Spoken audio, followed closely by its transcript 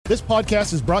This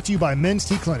podcast is brought to you by Men's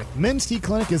T Clinic. Men's T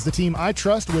Clinic is the team I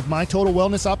trust with my total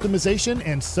wellness optimization,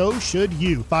 and so should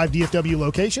you. 5 DFW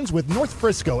locations with North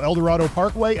Frisco, El Dorado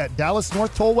Parkway at Dallas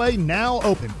North Tollway now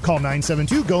open. Call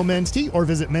 972-GO-MEN'S-T or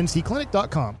visit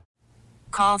mensteclinic.com.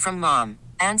 Call from mom.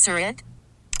 Answer it.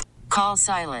 Call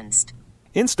silenced.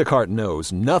 Instacart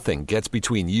knows nothing gets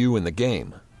between you and the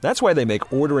game. That's why they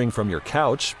make ordering from your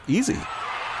couch easy.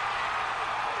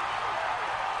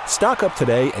 Stock up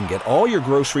today and get all your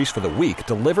groceries for the week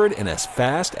delivered in as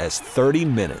fast as 30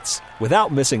 minutes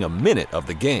without missing a minute of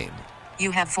the game.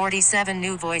 You have 47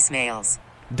 new voicemails.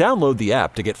 Download the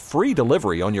app to get free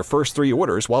delivery on your first 3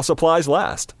 orders while supplies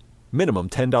last. Minimum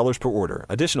 $10 per order.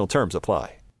 Additional terms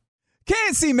apply.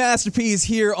 K&C Masterpiece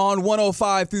here on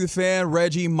 105 Through the Fan.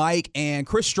 Reggie, Mike, and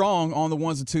Chris Strong on the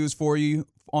ones and twos for you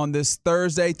on this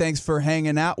Thursday. Thanks for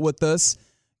hanging out with us.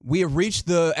 We have reached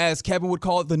the, as Kevin would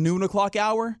call it, the noon o'clock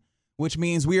hour, which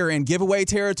means we are in giveaway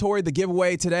territory. The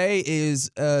giveaway today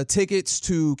is tickets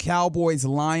to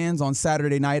Cowboys-Lions on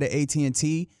Saturday night at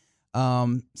AT&T.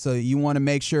 So you want to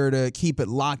make sure to keep it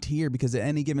locked here because at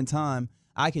any given time,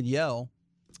 I could yell.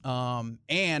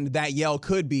 And that yell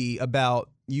could be about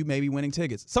you maybe winning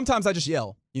tickets. Sometimes I just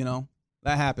yell, you know.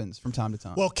 That happens from time to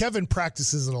time. Well, Kevin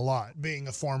practices it a lot, being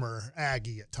a former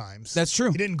Aggie at times. That's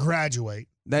true. He didn't graduate.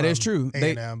 That is true.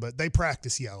 A&M, but they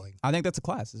practice yelling. I think that's a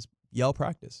class. It's yell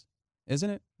practice. Isn't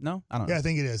it? No? I don't know. Yeah, I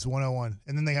think it is, 101.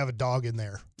 And then they have a dog in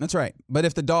there. That's right. But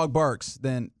if the dog barks,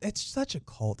 then it's such a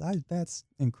cult. That's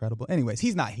incredible. Anyways,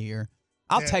 he's not here.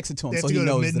 I'll text it to him so he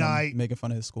knows that I'm making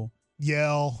fun of his school.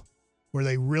 Yell, where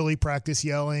they really practice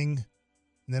yelling.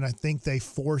 And then I think they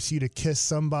force you to kiss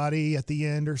somebody at the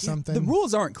end or something. The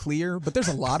rules aren't clear, but there's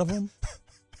a lot of them.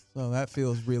 So that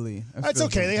feels really... That's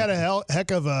okay. They had a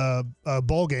heck of a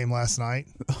bowl game last night.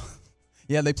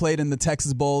 Yeah, they played in the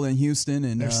Texas Bowl in Houston.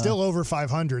 And they're still over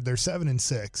 500. They're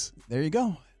 7-6. There you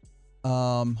go.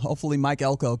 Hopefully Mike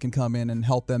Elko can come in and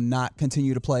help them not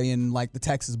continue to play in like the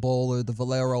Texas Bowl or the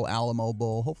Valero Alamo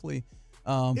Bowl. Hopefully...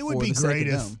 it would be great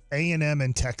if A&M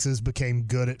and Texas became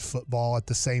good at football at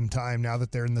the same time now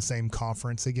that they're in the same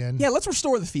conference again. Yeah, let's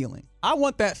restore the feeling. I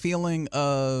want that feeling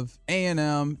of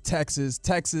A&M, Texas,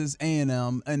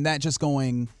 A&M, and that just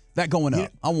going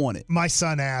up. I want it. My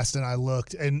son asked, and I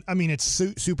looked, and I mean, it's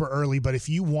super early, but if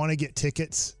you want to get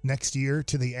tickets next year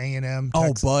to the A&M,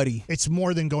 Texas, buddy, it's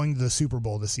more than going to the Super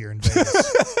Bowl this year in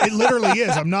Vegas. It literally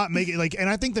is. I'm not making and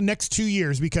I think the next 2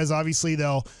 years, because obviously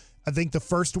I think the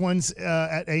first one's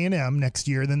at A&M next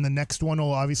year. Then the next one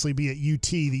will obviously be at UT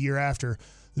the year after.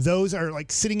 Those are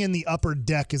like sitting in the upper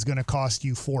deck is going to cost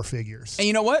you 4 figures. And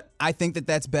you know what? I think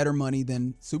that's better money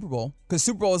than Super Bowl because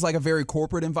Super Bowl is like a very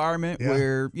corporate environment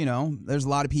where, you know, there's a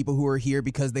lot of people who are here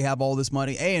because they have all this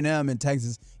money. A&M in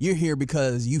Texas, you're here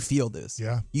because you feel this.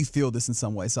 Yeah. You feel this in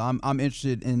some way. So I'm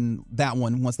interested in that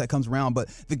one once that comes around. But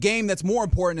the game that's more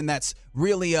important and that's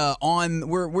really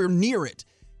we're near it.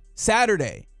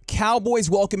 Saturday. Cowboys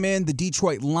welcome in the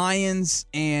Detroit Lions,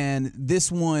 and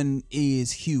this one is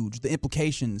huge. The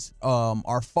implications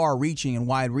are far-reaching and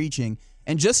wide-reaching.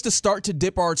 And just to start to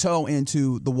dip our toe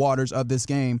into the waters of this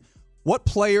game, what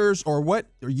players or what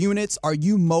units are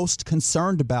you most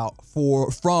concerned about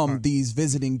from these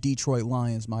visiting Detroit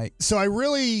Lions, Mike? So I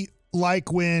really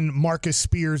like when Marcus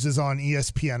Spears is on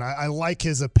ESPN. I like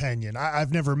his opinion.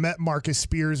 I've never met Marcus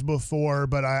Spears before,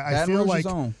 but I feel like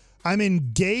I'm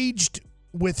engaged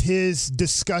with his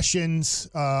discussions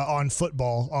on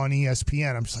football on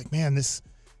ESPN. I'm just like, man,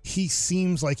 he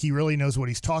seems like he really knows what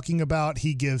he's talking about.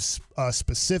 He gives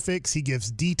specifics. He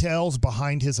gives details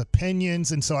behind his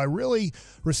opinions. And so I really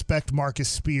respect Marcus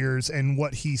Spears and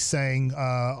what he's saying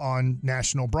on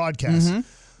national broadcast. Mm-hmm.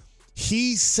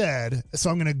 He said, so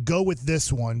I'm going to go with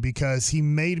this one because he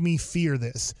made me fear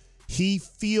this. He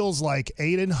feels like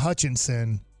Aiden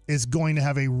Hutchinson is going to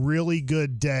have a really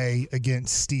good day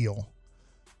against Steele.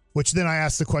 Which then I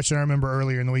asked the question, I remember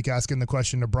earlier in the week asking the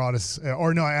question to Broadus,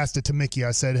 I asked it to Mickey.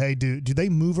 I said, hey, do they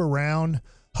move around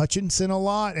Hutchinson a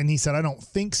lot? And he said, I don't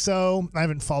think so. I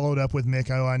haven't followed up with Mick.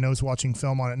 I know he's watching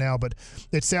film on it now, but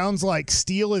it sounds like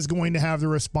Steele is going to have the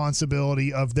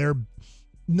responsibility of their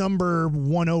number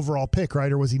 1 overall pick,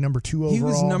 right? Or was he number 2 overall? He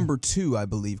was number 2, I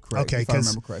believe, correct? Okay, if I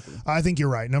remember correctly. I think you're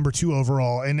right, number 2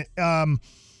 overall. And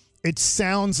it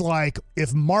sounds like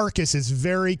if Marcus is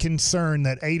very concerned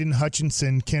that Aiden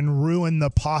Hutchinson can ruin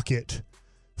the pocket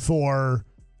for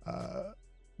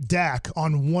Dak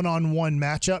on one-on-one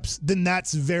matchups, then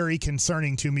that's very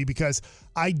concerning to me because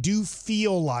I do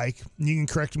feel like, you can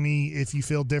correct me if you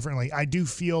feel differently, I do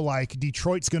feel like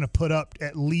Detroit's going to put up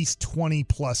at least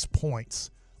 20-plus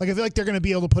points. Like, I feel like they're going to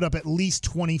be able to put up at least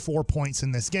 24 points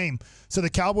in this game. So the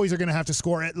Cowboys are going to have to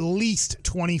score at least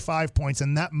 25 points,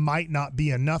 and that might not be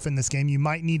enough in this game. You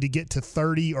might need to get to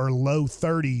 30 or low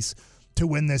 30s to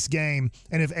win this game.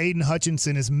 And if Aiden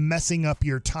Hutchinson is messing up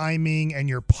your timing and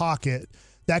your pocket,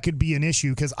 that could be an issue,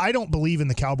 because I don't believe in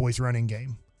the Cowboys running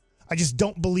game. I just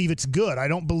don't believe it's good. I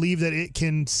don't believe that it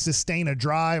can sustain a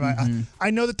drive.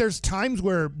 I know that there's times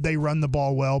where they run the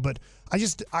ball well, but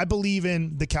I believe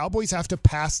in the Cowboys have to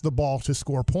pass the ball to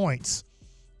score points.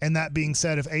 And that being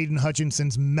said, if Aiden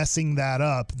Hutchinson's messing that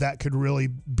up, that could really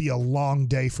be a long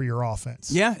day for your offense.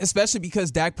 Yeah, especially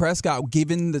because Dak Prescott,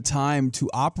 given the time to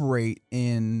operate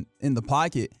in the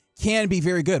pocket, can be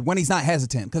very good when he's not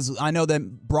hesitant. Because I know that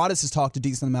Broadus has talked a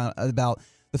decent amount about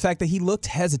the fact that he looked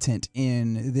hesitant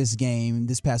in this game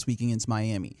this past week against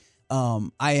Miami.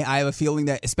 I have a feeling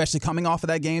that, especially coming off of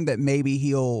that game, that maybe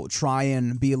he'll try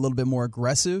and be a little bit more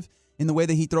aggressive in the way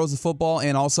that he throws the football.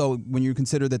 And also, when you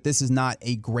consider that this is not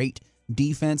a great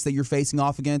defense that you're facing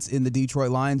off against in the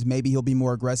Detroit Lions, maybe he'll be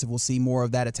more aggressive. We'll see more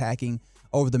of that attacking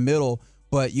over the middle.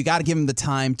 But you got to give him the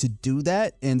time to do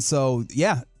that. And so,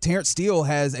 yeah, Terrence Steele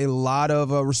has a lot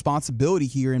of responsibility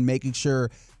here in making sure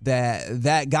that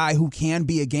that guy who can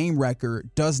be a game wrecker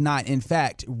does not, in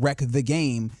fact, wreck the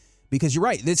game. Because you're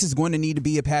right, this is going to need to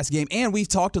be a pass game. And we've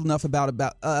talked enough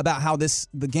about how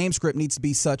the game script needs to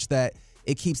be such that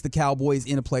it keeps the Cowboys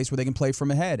in a place where they can play from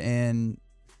ahead. And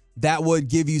that would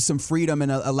give you some freedom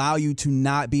and allow you to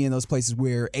not be in those places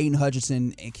where Aiden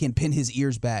Hutchinson can pin his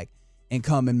ears back and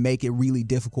come and make it really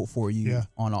difficult for you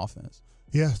on offense.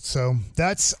 Yeah, so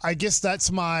I guess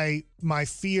that's my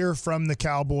fear from the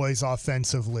Cowboys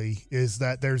offensively, is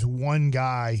that there's one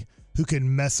guy who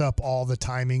can mess up all the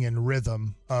timing and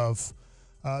rhythm of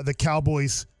the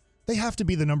Cowboys. They have to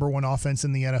be the number one offense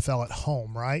in the NFL at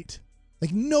home, right?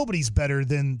 Like, nobody's better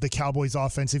than the Cowboys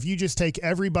offense. If you just take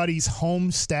everybody's home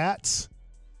stats,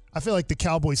 I feel like the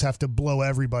Cowboys have to blow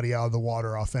everybody out of the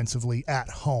water offensively at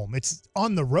home. It's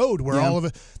on the road where all of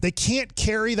it, they can't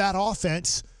carry that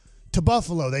offense to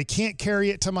Buffalo. They can't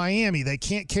carry it to Miami. They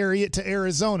can't carry it to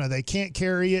Arizona. They can't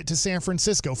carry it to San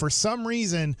Francisco. For some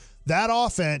reason, that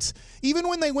offense, even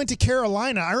when they went to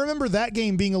Carolina, I remember that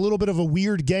game being a little bit of a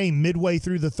weird game midway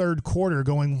through the third quarter,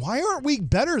 going, why aren't we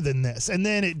better than this? And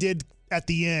then it did at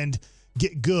the end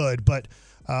get good. But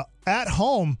at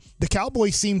home, the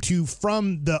Cowboys seem to,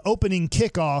 from the opening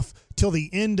kickoff till the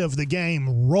end of the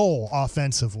game, roll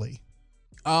offensively.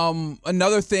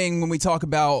 Another thing when we talk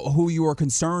about who you are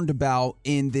concerned about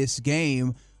in this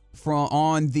game,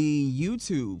 on the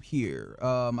YouTube here,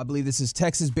 I believe this is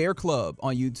Texas Bear Club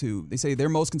on YouTube. They say they're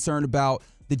most concerned about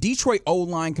the Detroit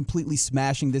O-line completely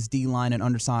smashing this D-line and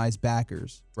undersized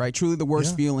backers, right? Truly the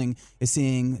worst feeling is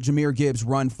seeing Jahmyr Gibbs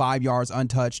run 5 yards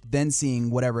untouched, then seeing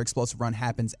whatever explosive run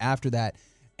happens after that.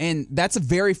 And that's a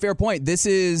very fair point. This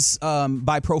is,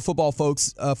 by Pro Football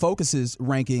Focus's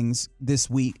rankings this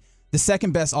week, the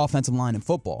second best offensive line in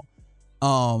football.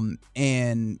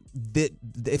 And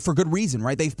for good reason,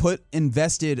 right? They've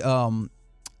invested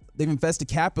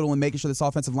capital in making sure this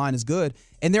offensive line is good,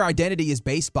 and their identity is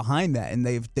based behind that. And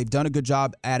they've done a good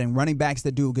job adding running backs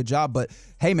that do a good job. But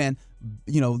hey, man,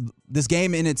 this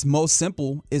game in its most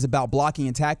simple is about blocking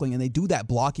and tackling, and they do that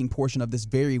blocking portion of this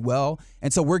very well.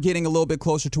 And so we're getting a little bit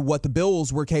closer to what the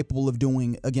Bills were capable of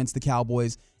doing against the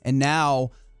Cowboys. And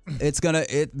now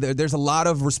there's a lot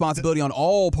of responsibility on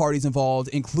all parties involved,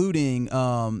 including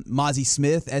Mozzie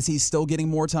Smith, as he's still getting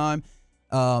more time,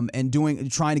 and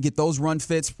trying to get those run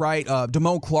fits right.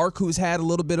 Damone Clark, who's had a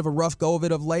little bit of a rough go of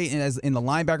it of late, and as in the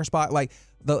linebacker spot, like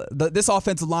this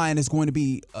offensive line is going to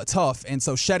be tough, and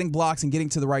so shedding blocks and getting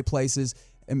to the right places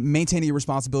and maintaining your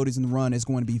responsibilities in the run is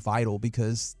going to be vital,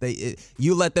 because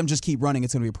you let them just keep running,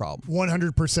 it's going to be a problem.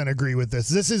 100% agree with this.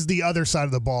 This is the other side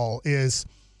of the ball. Is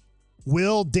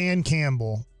Will Dan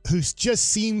Campbell, who just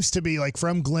seems to be like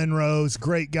from Glen Rose,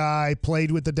 great guy, played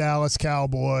with the Dallas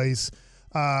Cowboys.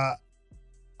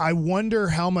 I wonder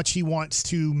how much he wants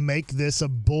to make this a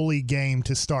bully game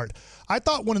to start. I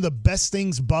thought one of the best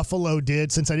things Buffalo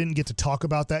did, since I didn't get to talk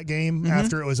about that game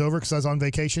after it was over because I was on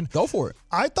vacation. Go for it.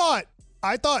 I thought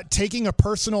taking a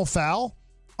personal foul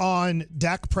on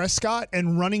Dak Prescott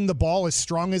and running the ball as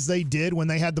strong as they did when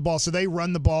they had the ball. So they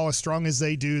run the ball as strong as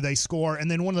they do, they score,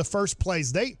 and then one of the first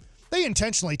plays, they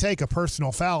intentionally take a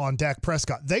personal foul on Dak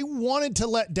Prescott. They wanted to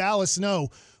let Dallas know,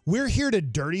 we're here to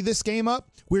dirty this game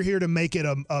up. We're here to make it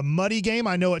a muddy game.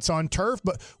 I know it's on turf,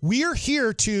 but we're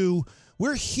here to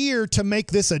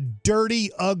make this a dirty,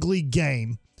 ugly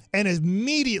game. And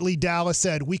immediately Dallas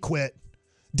said, we quit.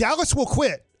 Dallas will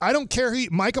quit I don't care who.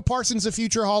 Micah Parsons, a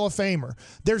future Hall of Famer.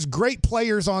 There's great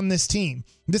players on this team.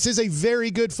 This is a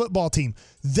very good football team.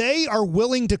 They are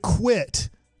willing to quit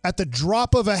at the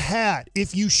drop of a hat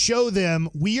if you show them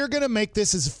we are going to make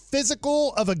this as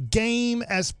physical of a game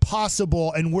as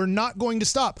possible, and we're not going to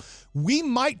stop. We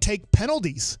might take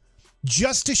penalties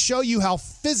just to show you how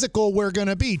physical we're going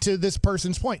to be, to this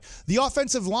person's point. The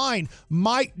offensive line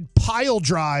might pile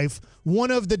drive one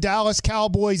of the Dallas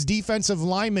Cowboys defensive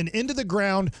linemen into the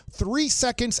ground 3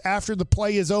 seconds after the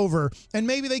play is over, and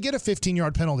maybe they get a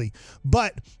 15-yard penalty.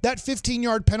 But that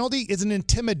 15-yard penalty is an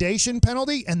intimidation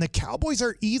penalty, and the Cowboys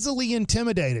are easily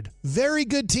intimidated. Very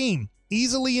good team.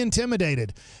 Easily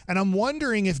intimidated. And I'm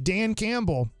wondering if Dan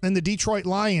Campbell and the Detroit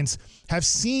Lions have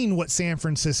seen what San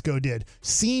Francisco did,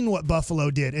 seen what Buffalo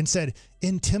did, and said,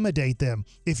 intimidate them.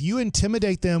 If you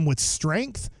intimidate them with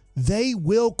strength, they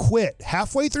will quit.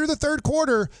 Halfway through the third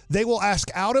quarter, they will ask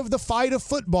out of the fight of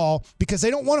football because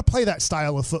they don't want to play that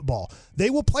style of football. They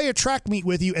will play a track meet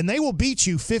with you, and they will beat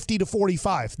you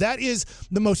 50-45. That is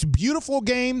the most beautiful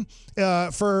game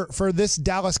for this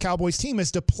Dallas Cowboys team,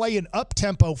 is to play an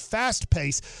up-tempo,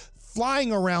 fast-paced,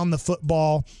 flying around the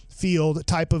football field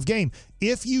type of game.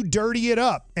 If you dirty it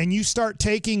up and you start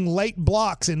taking late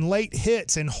blocks and late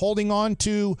hits and holding on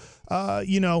to,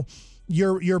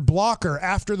 your blocker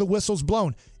after the whistle's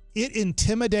blown, it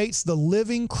intimidates the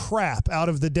living crap out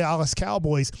of the Dallas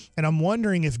Cowboys. And I'm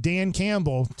wondering if Dan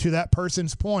Campbell, to that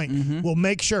person's point, will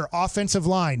make sure offensive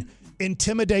line,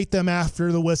 intimidate them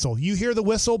after the whistle. You hear the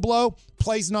whistle blow,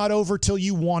 play's not over till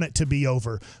you want it to be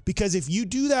over. Because if you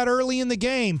do that early in the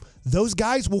game, those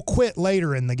guys will quit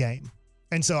later in the game.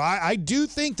 And so I do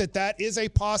think that is a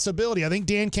possibility. I think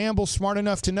Dan Campbell's smart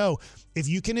enough to know if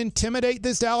you can intimidate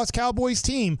this Dallas Cowboys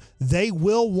team, they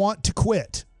will want to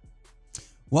quit.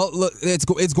 Well, look, it's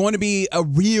going to be a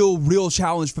real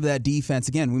challenge for that defense.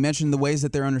 Again, we mentioned the ways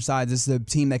that they're undersized. This is a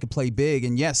team that can play big.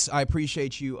 And, yes, I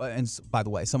appreciate you. And, by the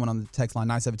way, someone on the text line,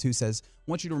 972, says, I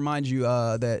want you to remind you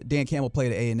that Dan Campbell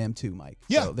played at A&M too, Mike.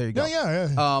 Yeah. So there you go.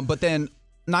 Yeah. But then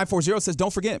 940 says,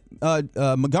 don't forget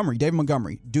David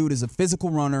Montgomery. Dude is a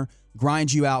physical runner,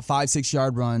 grinds you out, 5-6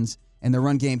 yard runs, and the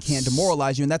run game can't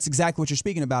demoralize you. And that's exactly what you're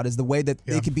speaking about, is the way that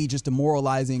it can be just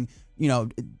demoralizing,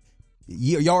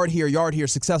 yard here,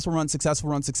 successful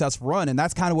run. And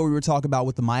that's kind of what we were talking about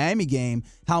with the Miami game.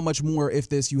 How much more if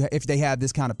they have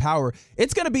this kind of power,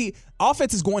 it's going to be,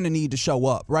 offense is going to need to show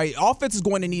up, right? Offense is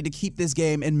going to need to keep this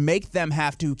game and make them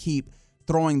have to keep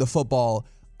throwing the football.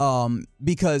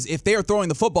 Because if they are throwing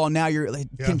the football, now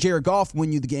can Jared Goff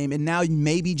win you the game? And now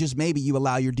maybe, just maybe, you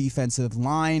allow your defensive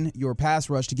line, your pass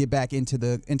rush, to get back into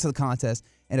the contest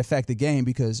and affect the game.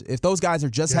 Because if those guys are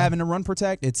just having to run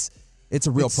protect, it's a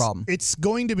real problem. It's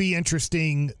going to be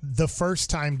interesting the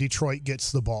first time Detroit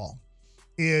gets the ball.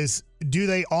 Do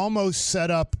they almost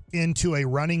set up into a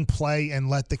running play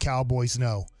and let the Cowboys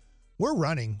know, we're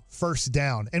running first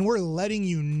down, and we're letting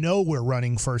you know we're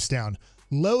running first down.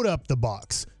 Load up the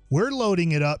box. We're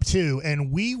loading it up too,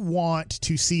 and we want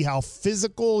to see how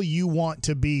physical you want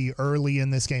to be early in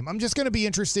this game. I'm just going to be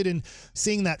interested in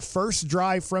seeing that first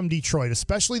drive from Detroit,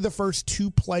 especially the first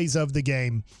 2 plays of the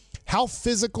game. How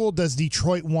physical does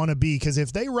Detroit want to be? Because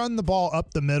if they run the ball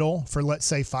up the middle for, let's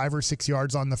say, 5 or 6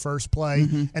 yards on the first play,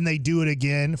 and they do it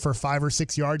again for 5 or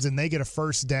 6 yards, and they get a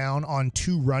first down on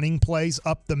 2 running plays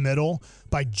up the middle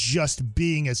by just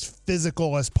being as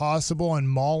physical as possible and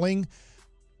mauling,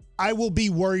 I will be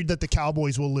worried that the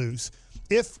Cowboys will lose.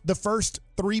 If the first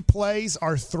 3 plays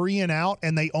are 3 and out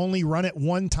and they only run it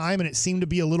one time and it seemed to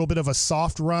be a little bit of a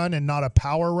soft run and not a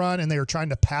power run, and they are trying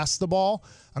to pass the ball,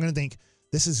 I'm going to think,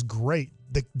 this is great.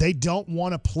 They don't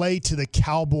want to play to the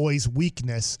Cowboys'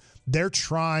 weakness. They're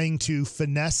trying to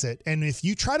finesse it. And if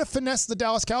you try to finesse the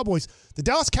Dallas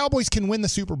Cowboys can win the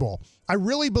Super Bowl. I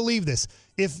really believe this.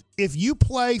 If you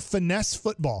play finesse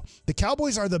football, the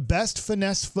Cowboys are the best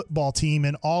finesse football team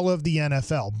in all of the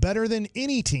NFL, better than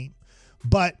any team.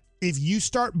 But if you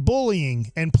start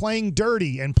bullying and playing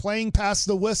dirty and playing past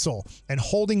the whistle and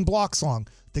holding blocks long,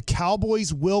 the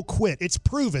Cowboys will quit. It's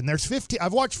proven.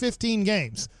 I've watched 15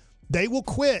 games. They will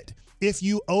quit if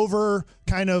you over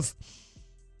kind of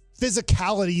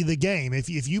physicality the game. If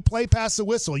you play past the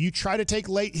whistle, you try to take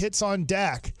late hits on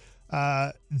Dak,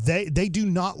 they do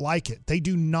not like it. They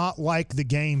do not like the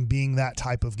game being that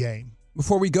type of game.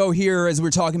 Before we go here, as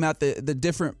we're talking about the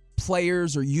different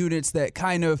players or units that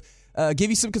kind of give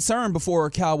you some concern before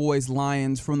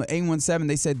Cowboys-Lions, from the 817,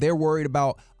 they said they're worried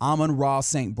about Amon-Ra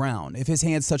St. Brown. If his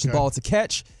hands touch the ball, it's a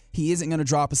catch. He isn't going to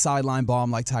drop a sideline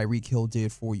bomb like Tyreek Hill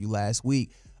did for you last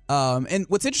week. And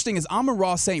what's interesting is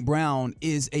Amon-Ra St. Brown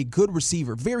is a good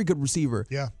receiver, very good receiver.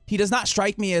 Yeah. He does not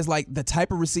strike me as like the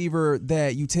type of receiver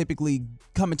that you typically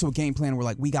come into a game plan where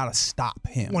like, we got to stop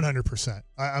him. 100%.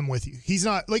 I'm with you. He's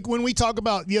not, like when we talk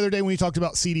about, the other day when we talked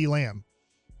about CeeDee Lamb,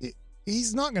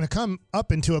 he's not going to come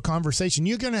up into a conversation.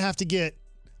 You're going to have to get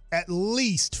at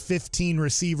least 15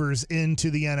 receivers into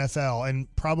the NFL,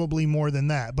 and probably more than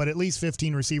that, but at least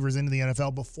 15 receivers into the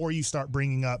NFL before you start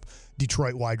bringing up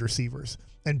Detroit wide receivers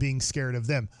and being scared of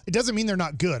them. It doesn't mean they're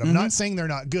not good. I'm not saying they're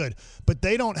not good, but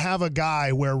they don't have a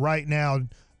guy where right now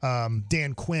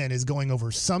Dan Quinn is going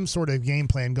over some sort of game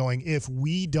plan going, if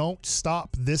we don't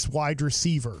stop this wide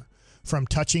receiver from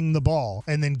touching the ball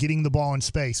and then getting the ball in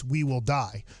space, we will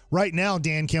die. Right now,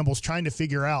 Dan Campbell's trying to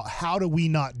figure out, how do we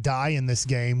not die in this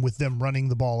game with them running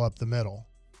the ball up the middle?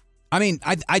 I mean,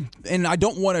 I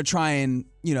don't want to try and,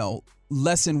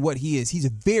 lessen what he is. He's a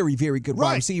very, very good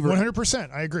wide receiver.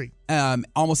 100%. I agree.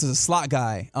 Almost as a slot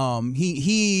guy.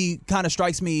 He kind of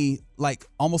strikes me like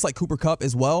almost like Cooper Kupp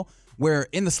as well, where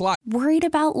in the slot. Worried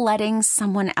about letting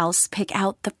someone else pick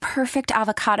out the perfect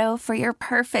avocado for your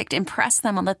perfect impress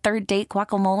them on the third date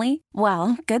guacamole?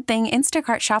 Well, good thing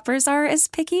Instacart shoppers are as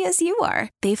picky as you are.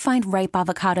 They find ripe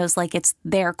avocados like it's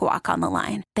their guac on the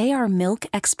line. They are milk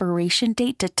expiration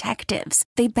date detectives.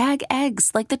 They bag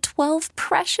eggs like the 12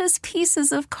 precious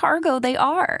pieces of cargo they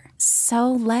are.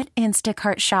 So let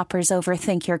Instacart shoppers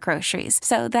overthink your groceries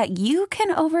so that you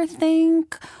can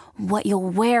overthink what you'll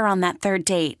wear on that third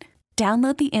date.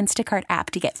 Download the Instacart app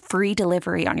to get free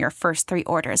delivery on your first 3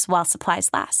 orders while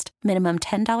supplies last. Minimum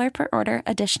 $10 per order.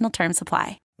 Additional terms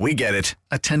apply. We get it.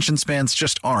 Attention spans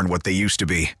just aren't what they used to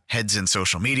be. Heads in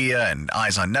social media and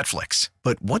eyes on Netflix.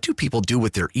 But what do people do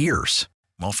with their ears?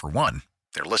 Well, for one,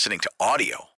 they're listening to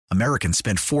audio. Americans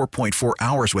spend 4.4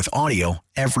 hours with audio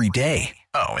every day.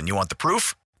 Oh, and you want the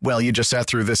proof? Well, you just sat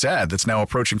through this ad that's now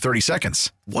approaching 30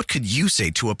 seconds. What could you say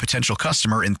to a potential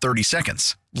customer in 30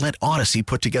 seconds? Let Odyssey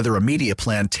put together a media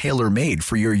plan tailor-made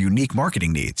for your unique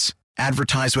marketing needs.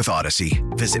 Advertise with Odyssey.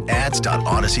 Visit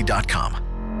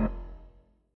ads.odyssey.com.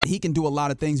 He can do a lot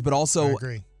of things, but also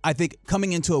I think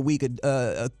coming into a week,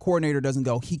 a coordinator doesn't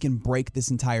go, he can break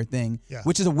this entire thing,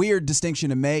 which is a weird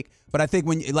distinction to make. But I think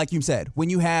when, like you said,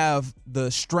 when you have the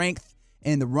strength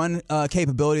and the run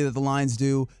capability that the Lions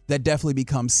do, that definitely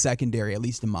becomes secondary, at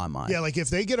least in my mind. Yeah, like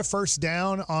if they get a first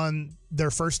down on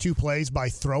their first 2 plays by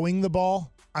throwing the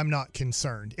ball, I'm not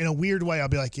concerned. In a weird way, I'll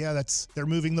be like, yeah, they're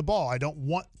moving the ball. I don't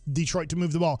want Detroit to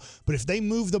move the ball. But if they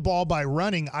move the ball by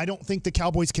running, I don't think the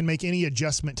Cowboys can make any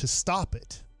adjustment to stop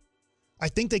it. I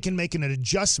think they can make an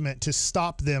adjustment to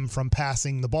stop them from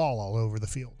passing the ball all over the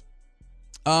field.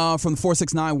 From the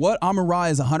 469, what? Amon-Ra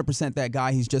is 100% that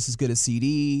guy. He's just as good as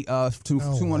CD. Another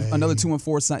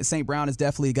 2-4. St. Brown is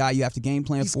definitely a guy you have to game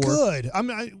plan for. He's good.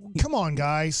 Come on,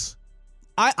 guys.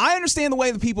 I understand the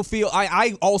way that people feel.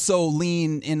 I also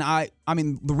lean, and I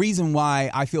mean, the reason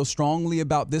why I feel strongly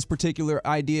about this particular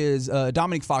idea is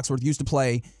Dominique Foxworth used to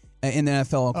play in the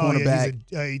NFL cornerback.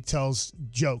 Yeah, he tells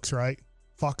jokes, right?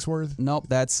 Foxworth? Nope,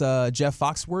 that's Jeff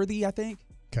Foxworthy, I think.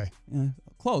 Okay. Yeah,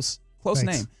 close Thanks.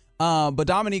 name. But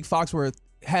Dominique Foxworth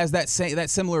has that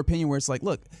similar opinion where it's like,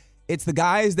 look, it's the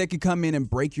guys that could come in and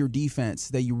break your defense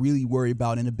that you really worry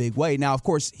about in a big way. Now, of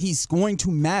course, he's going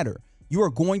to matter. You are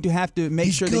going to have to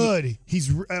make sure that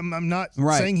I'm not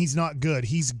saying he's not good.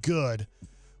 He's good.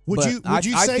 Would you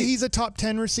say he's a top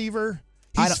 10 receiver?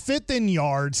 He's 5th in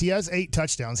yards. He has 8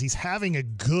 touchdowns. He's having a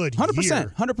good 100%,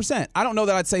 year. 100%. I don't know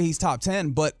that I'd say he's top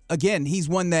 10, but again, he's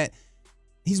one that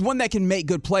can make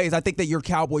good plays. I think that your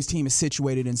Cowboys team is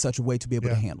situated in such a way to be able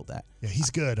to handle that. Yeah, he's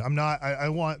good. I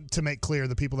want to make clear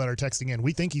the people that are texting in,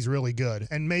 we think he's really good.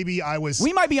 And maybe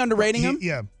we might be underrating him.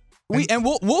 Yeah.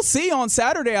 We'll see on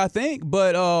Saturday, I think.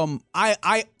 But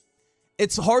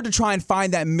it's hard to try and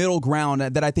find that middle ground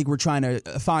that I think we're trying to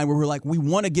find where we're like, we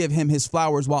want to give him his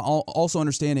flowers while also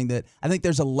understanding that I think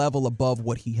there's a level above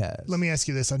what he has. Let me ask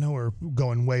you this. I know we're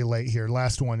going way late here.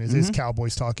 Last one is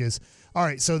Cowboys talk is, all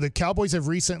right, so the Cowboys have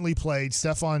recently played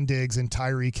Stephon Diggs and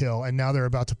Tyreek Hill, and now they're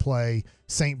about to play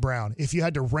St. Brown. If you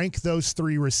had to rank those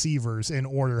 3 receivers in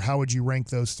order, how would you rank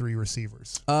those 3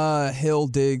 receivers? Hill,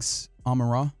 Diggs,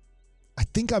 Amon-Ra. I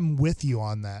think I'm with you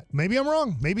on that. Maybe I'm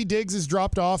wrong. Maybe Diggs has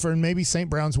dropped off, or maybe St.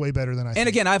 Brown's way better than I think. And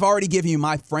again, I've already given you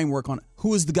my framework on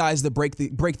who is the guys that break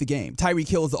the game. Tyreek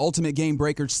Hill is the ultimate game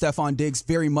breaker. Stephon Diggs,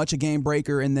 very much a game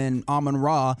breaker. And then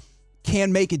Amon-Ra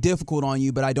can make it difficult on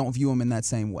you, but I don't view him in that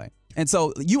same way. And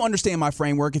so you understand my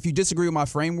framework. If you disagree with my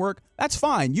framework, that's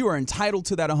fine. You are entitled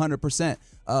to that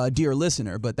 100%, dear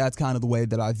listener. But that's kind of the way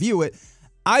that I view it.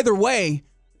 Either way,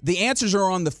 the answers are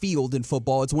on the field in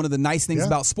football. It's one of the nice things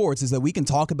about sports is that we can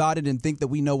talk about it and think that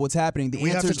we know what's happening. We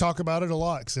have to talk about it a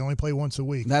lot because they only play once a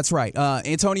week. That's right.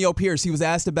 Antonio Pierce, he was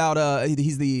asked about,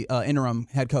 he's the interim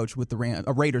head coach with the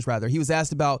Raiders, rather. He was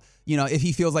asked about, if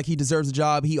he feels like he deserves a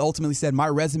job. He ultimately said, my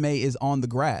resume is on the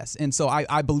grass. And so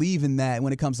I believe in that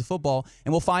when it comes to football.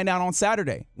 And we'll find out on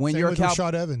Saturday. When Same you're with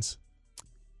Rashad Evans.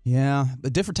 Yeah,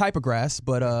 a different type of grass,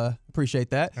 but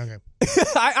appreciate that. Okay.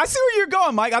 I see where you're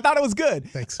going, Mike. I thought it was good.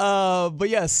 Thanks. But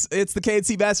yes, it's the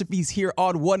K&C Masterpiece here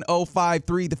on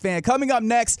 105.3 The Fan. Coming up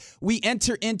next, we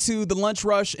enter into the lunch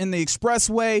rush in the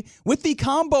expressway with the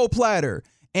combo platter.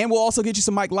 And we'll also get you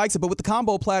some Mike Likes It, but with the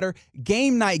combo platter,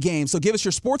 game night game. So give us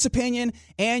your sports opinion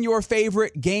and your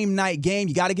favorite game night game.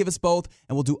 You got to give us both,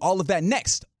 and we'll do all of that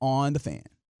next on The Fan.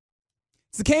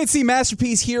 It's the K&C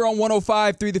Masterpiece here on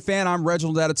 105.3 The Fan. I'm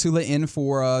Reginald Adetula in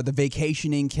for the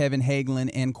vacationing Kevin Hagelin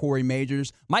and Corey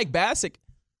Majors. Mike Bacsik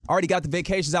already got the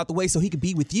vacations out the way so he could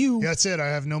be with you. Yeah, that's it. I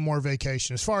have no more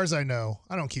vacation. As far as I know,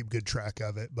 I don't keep good track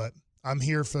of it, but I'm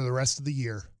here for the rest of the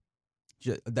year.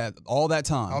 All that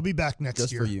time. I'll be back next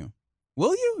just year. For you.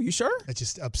 Will you? You sure? It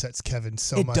just upsets Kevin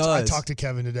so it much. Does. I talked to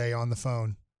Kevin today on the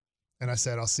phone, and I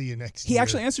said, I'll see you next year. He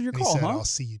actually answered your call, he said, huh? I'll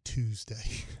see you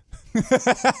Tuesday.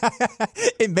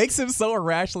 It makes him so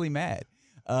irrationally mad.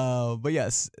 But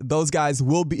yes, those guys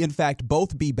will be, in fact,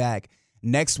 both be back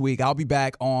next week. I'll be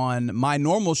back on my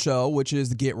normal show, which is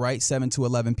the Get Right, 7 to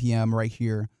 11 p.m. right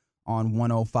here on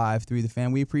 105.3 The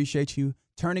Fan. We appreciate you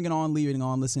turning it on, leaving it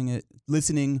on,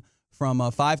 listening from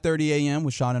 5:30 a.m.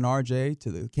 with Sean and RJ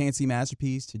to the K&C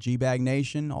Masterpiece to G-Bag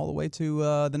Nation, all the way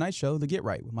to the night show, the Get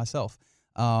Right with myself,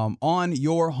 on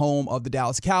your home of the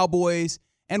Dallas Cowboys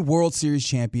and World Series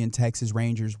champion Texas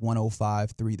Rangers,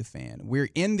 105.3 The Fan. We're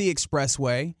in the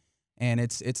expressway, and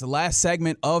it's the last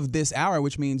segment of this hour,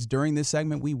 which means during this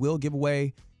segment we will give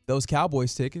away those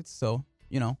Cowboys tickets. So,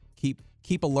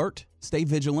 keep alert, stay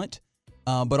vigilant,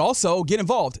 but also get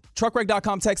involved.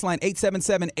 Truckwreck.com text line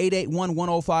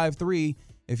 877-881-1053.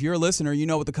 If you're a listener, you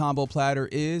know what the combo platter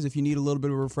is. If you need a little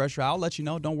bit of a refresher, I'll let you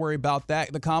know. Don't worry about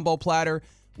that. The combo platter,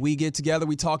 we get together,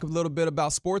 we talk a little bit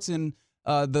about sports and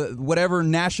the whatever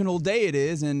national day it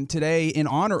is, and today in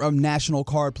honor of National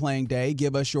Card Playing Day,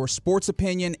 give us your sports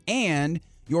opinion and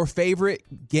your favorite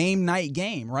game night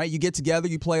game, right? You get together,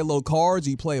 you play a little cards,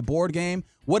 you play a board game.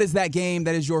 What is that game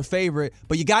that is your favorite?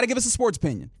 But you got to give us a sports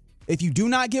opinion. If you do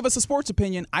not give us a sports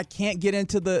opinion, I can't get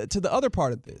into the other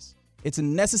part of this. It's a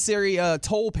necessary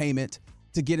toll payment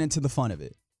to get into the fun of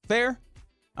it. Fair?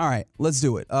 All right, let's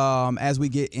do it. As we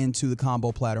get into the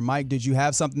combo platter, Mike, did you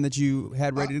have something that you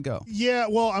had ready to go? Yeah,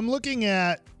 well, I'm looking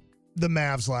at the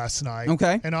Mavs last night.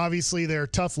 Okay. And obviously their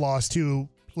tough loss to,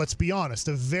 let's be honest,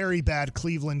 a very bad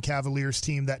Cleveland Cavaliers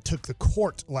team that took the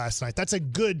court last night. That's a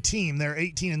good team. They're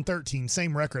 18-13,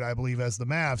 same record, I believe, as the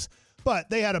Mavs. But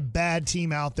they had a bad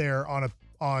team out there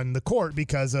on the court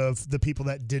because of the people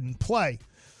that didn't play.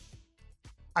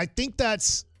 I think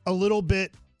that's a little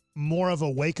bit more of a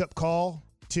wake-up call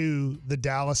to the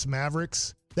Dallas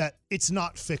Mavericks that it's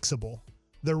not fixable.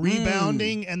 The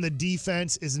rebounding and the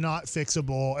defense is not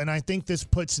fixable, and I think this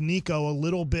puts Nico a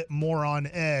little bit more on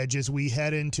edge as we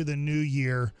head into the new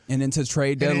year. And into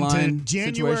trade deadline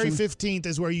January situation. 15th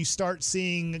is where you start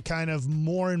seeing kind of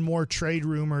more and more trade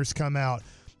rumors come out.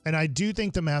 And I do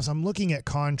think the Mavs, I'm looking at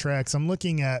contracts, I'm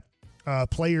looking at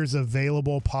players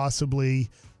available possibly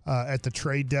at the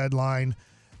trade deadline,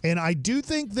 and I do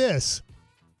think this.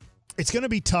 It's going to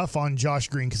be tough on Josh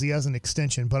Green because he has an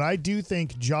extension, but I do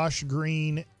think Josh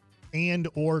Green and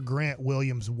or Grant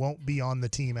Williams won't be on the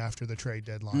team after the trade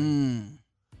deadline.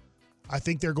 I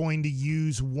think they're going to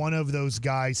use one of those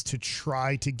guys to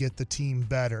try to get the team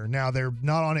better. Now, they're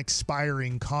not on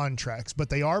expiring contracts, but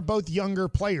they are both younger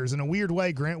players. In a weird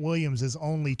way, Grant Williams is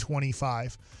only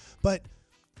 25. But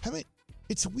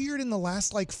it's weird in the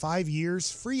last 5 years,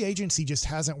 free agency just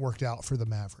hasn't worked out for the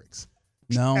Mavericks.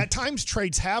 No. At times,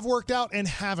 trades have worked out and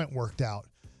haven't worked out.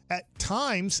 At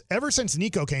times, ever since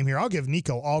Nico came here, I'll give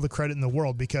Nico all the credit in the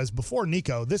world because before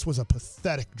Nico, this was a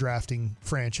pathetic drafting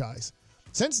franchise.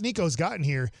 Since Nico's gotten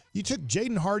here, you took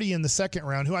Jaden Hardy in the second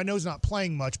round, who I know is not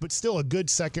playing much, but still a good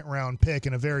second-round pick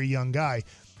and a very young guy.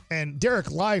 And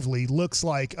Derek Lively looks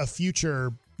like a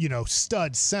future,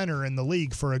 stud center in the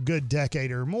league for a good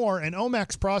decade or more. And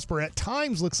Omax Prosper at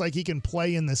times looks like he can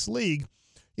play in this league,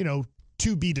 to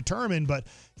be determined, but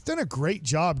he's done a great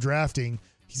job drafting.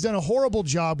 He's done a horrible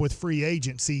job with free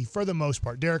agency for the most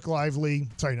part. Derek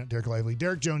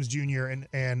Jones Jr.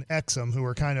 and Exum, who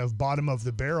are kind of bottom of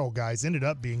the barrel guys, ended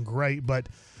up being great, but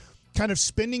kind of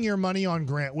spending your money on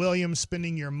Grant Williams,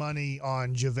 spending your money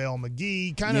on JaVale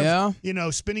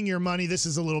McGee, spending your money. This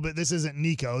isn't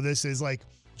Nico. This is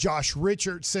Josh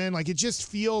Richardson. Like, it just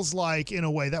feels like, in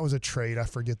a way, that was a trade. I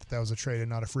forget that was a trade and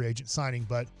not a free agent signing,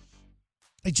 but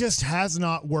it just has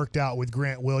not worked out with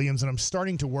Grant Williams, and I'm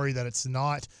starting to worry that it's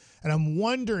not. And I'm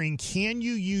wondering, can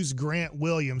you use Grant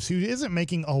Williams, who isn't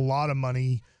making a lot of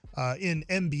money in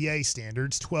NBA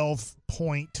standards,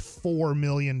 $12.4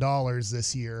 million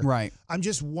this year. Right. I'm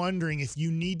just wondering if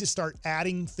you need to start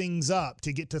adding things up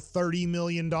to get to $30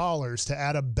 million to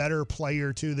add a better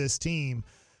player to this team.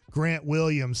 Grant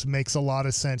Williams makes a lot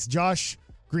of sense. Josh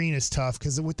Green is tough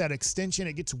because with that extension,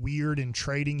 it gets weird in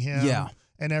trading him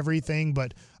and everything.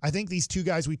 But I think these two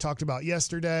guys we talked about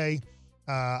yesterday,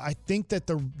 I think that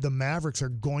the Mavericks are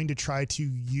going to try to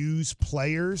use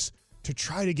players to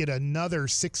try to get another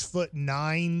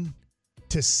 6'9"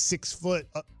 to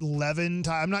 6'11".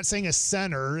 I'm not saying a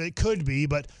center. It could be,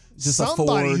 but just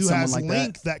somebody who has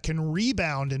length that can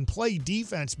rebound and play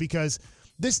defense, because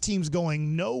this team's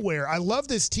going nowhere. I love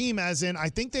this team as in I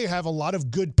think they have a lot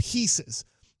of good pieces,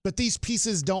 but these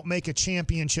pieces don't make a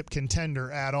championship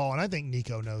contender at all, and I think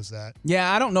Nico knows that.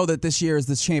 Yeah, I don't know that this year is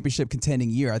this championship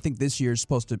contending year. I think this year you're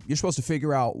supposed to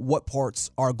figure out what parts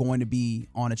are going to be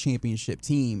on a championship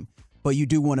team, but you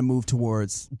do want to move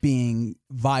towards being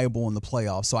viable in the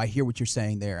playoffs. So I hear what you're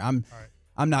saying there. I'm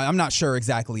not sure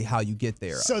exactly how you get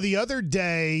there. So the other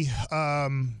day,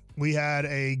 we had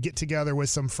a get-together with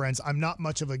some friends. I'm not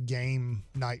much of a game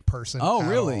night person. Oh,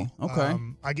 really? All. Okay.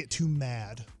 I get too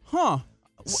mad. Huh.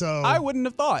 So I wouldn't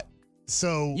have thought.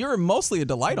 So you're mostly a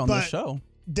delight on this show.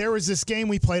 There was this game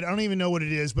we played. I don't even know what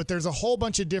it is, but there's a whole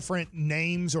bunch of different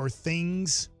names or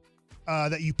things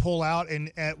that you pull out,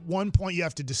 and at one point you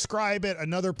have to describe it.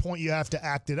 Another point you have to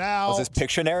act it out. Was this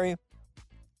Pictionary?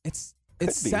 It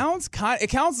sounds like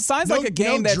a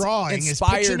game that's drawing.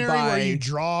 inspired Is Pictionary by where you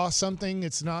draw something.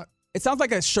 It's not. It sounds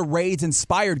like a charades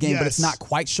inspired game, but it's not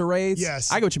quite charades. Yes,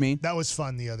 I get what you mean. That was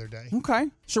fun the other day. Okay,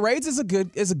 charades is a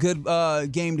good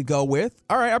game to go with.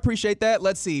 All right, I appreciate that.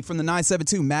 Let's see. From the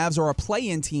 972, Mavs are a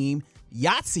play-in team.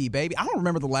 Yahtzee, baby. I don't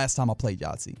remember the last time I played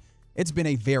Yahtzee. It's been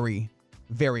a very,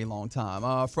 very long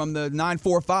time. From the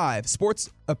 945, sports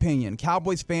opinion.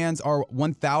 Cowboys fans are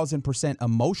 1,000%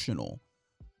 emotional.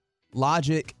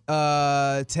 Logic takes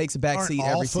a backseat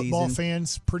every season. All football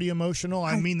fans pretty emotional?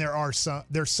 I mean, there's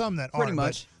some that aren't. Pretty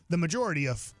much. But the majority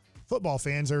of football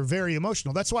fans are very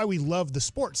emotional. That's why we love the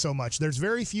sport so much. There's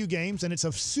very few games, and it's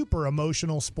a super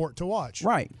emotional sport to watch.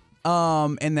 Right.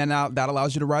 And then that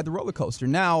allows you to ride the roller coaster.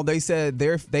 Now, they said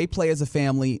they play as a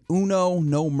family, Uno,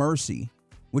 no mercy,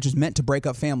 which is meant to break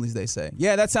up families, they say.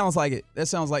 Yeah, that sounds like it. That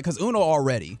sounds like, because Uno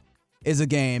already is a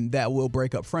game that will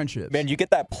break up friendships. Man, you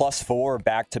get that +4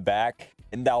 back-to-back,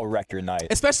 and that'll wreck your night.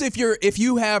 Especially if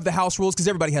you have the house rules, because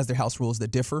everybody has their house rules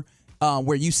that differ,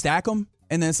 where you stack them,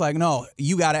 and then it's like, no,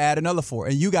 you got to add another 4,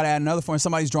 and you got to add another 4, and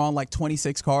somebody's drawing like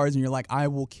 26 cards, and you're like, I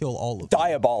will kill all of you.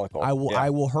 Diabolical. I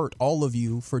will hurt all of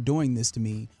you for doing this to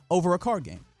me over a card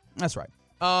game. That's right.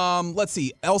 Let's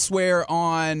see. Elsewhere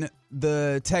on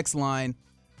the text line,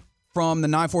 from the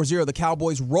 940, the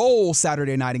Cowboys roll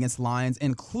Saturday night against the Lions,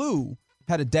 and Clue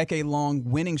had a decade-long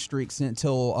winning streak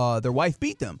until their wife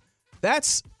beat them. I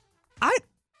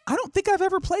don't think I've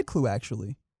ever played Clue,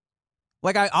 actually.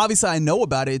 Like, I know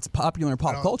about it. It's popular in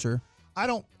pop culture.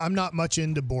 I'm not much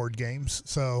into board games,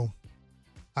 so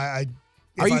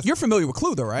you're familiar with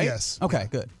Clue, though, right? Yes. Okay,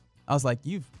 good. I was like,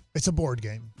 It's a board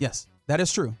game. Yes, that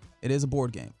is true. It is a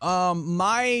board game.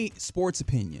 My sports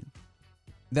opinion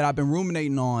that I've been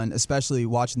ruminating on, especially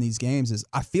watching these games, is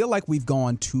I feel like we've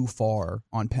gone too far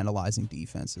on penalizing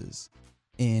defenses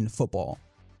in football.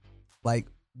 Like,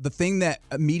 the thing that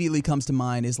immediately comes to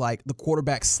mind is like the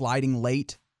quarterback sliding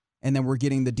late, and then we're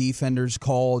getting the defenders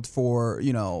called for,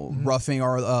 roughing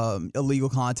or illegal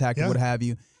contact or what have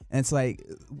you. And it's like,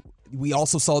 we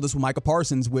also saw this with Micah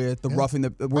Parsons with the roughing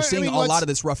the. We're seeing a lot of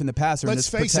this roughing the passer, and it's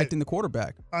protecting the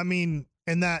quarterback. I mean,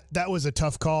 and that was a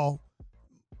tough call.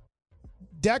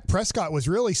 Dak Prescott was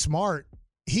really smart.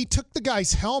 He took the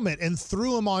guy's helmet and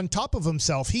threw him on top of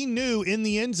himself. He knew in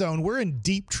the end zone, we're in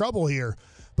deep trouble here,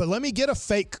 but let me get a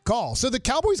fake call. So the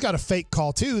Cowboys got a fake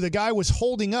call too. The guy was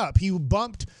holding up. He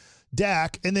bumped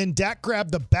Dak, and then Dak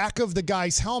grabbed the back of the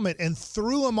guy's helmet and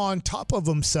threw him on top of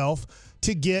himself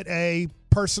to get a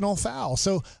personal foul.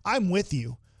 So I'm with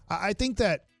you. I think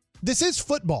that this is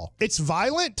football. It's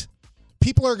violent.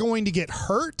 People are going to get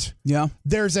hurt. Yeah.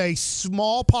 There's a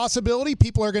small possibility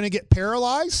people are going to get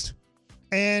paralyzed,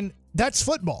 and that's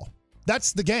football.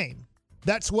 That's the game.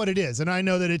 That's what it is. And I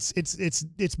know that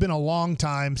it's been a long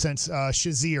time since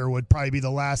Shazier would probably be the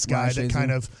last guy that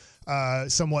kind of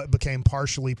somewhat became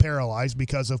partially paralyzed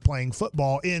because of playing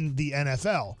football in the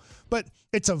NFL. But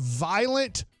it's a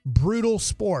violent, brutal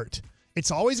sport. it's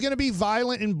always going to be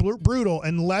violent and brutal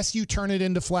unless you turn it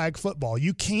into flag football.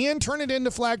 You can turn it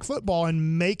into flag football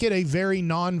and make it a very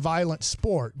non-violent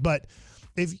sport, but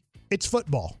if it's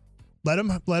football, let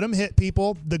them hit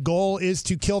people. The goal is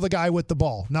to kill the guy with the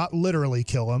ball, not literally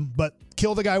kill him, but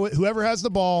kill the guy with whoever has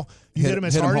the ball. You hit him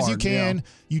as hard as you can. Yeah.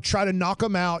 You try to knock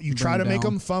him out. You try to make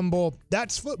him fumble.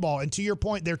 That's football. And to your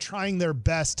point, they're trying their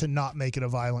best to not make it a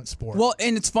violent sport. Well,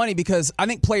 and it's funny because I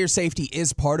think player safety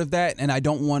is part of that, and I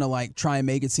don't want to try and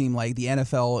make it seem like the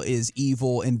NFL is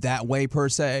evil in that way per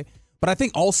se. But I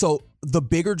think also the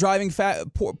bigger driving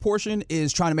portion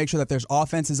is trying to make sure that there's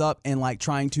offenses up and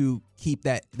trying to keep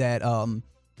that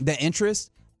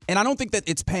interest. And I don't think that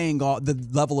it's paying the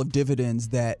level of dividends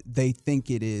that they think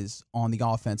it is on the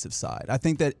offensive side. I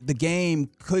think that the game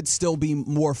could still be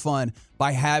more fun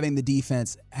by having the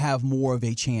defense have more of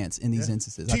a chance in these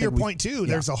instances. To your point, too,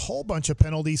 there's a whole bunch of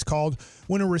penalties called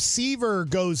when a receiver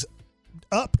goes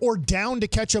up or down to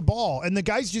catch a ball, and the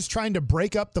guy's just trying to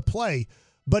break up the play,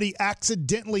 but he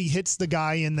accidentally hits the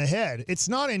guy in the head. It's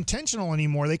not intentional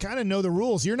anymore. They kind of know the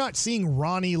rules. You're not seeing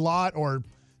Ronnie Lott or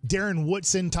Darren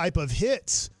Woodson type of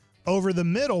hits over the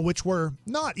middle, which were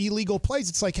not illegal plays.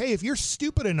 It's like, hey, if you're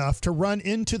stupid enough to run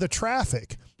into the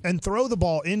traffic and throw the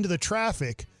ball into the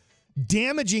traffic,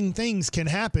 damaging things can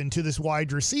happen to this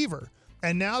wide receiver.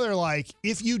 And now they're like,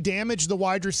 if you damage the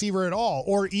wide receiver at all,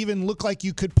 or even look like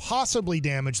you could possibly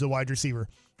damage the wide receiver,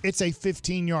 it's a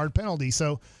 15-yard penalty.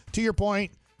 So to your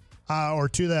point, or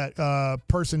to that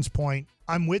person's point,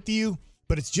 I'm with you,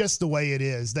 but it's just the way it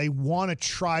is. They want to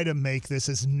try to make this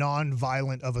as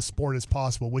non-violent of a sport as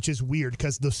possible, which is weird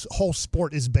because the whole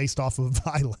sport is based off of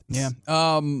violence. Yeah.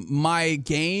 My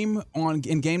game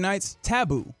in game nights,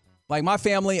 taboo. My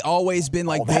family always been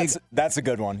big. That's a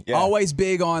good one. Yeah. Always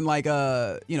big on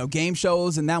game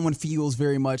shows, and that one feels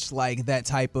very much like that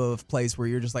type of place where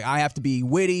you're just I have to be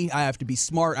witty, I have to be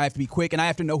smart, I have to be quick, and I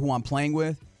have to know who I'm playing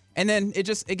with. And then it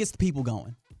gets the people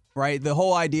going. Right? The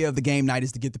whole idea of the game night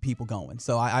is to get the people going.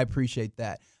 So I appreciate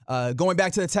that. Going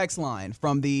back to the text line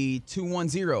from the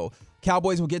 210,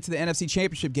 Cowboys will get to the NFC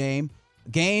Championship game.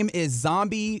 Game is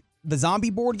the zombie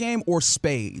board game or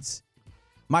spades?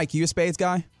 Mike, you a spades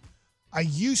guy? I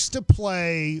used to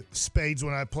play spades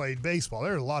when I played baseball.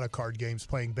 There are a lot of card games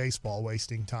playing baseball,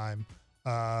 wasting time.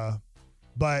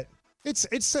 But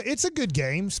it's a good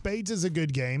game. Spades is a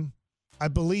good game. I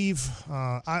believe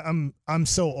I'm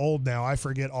so old now. I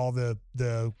forget all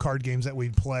the card games that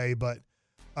we'd play, but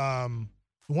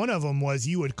one of them was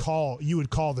you would call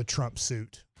the trump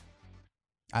suit.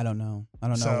 I don't know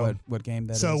what game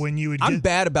that is. So when you would, I'm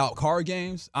bad about card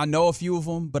games. I know a few of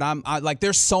them, but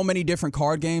there's so many different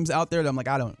card games out there that I'm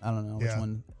I don't know which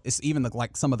one. It's even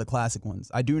some of the classic ones.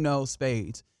 I do know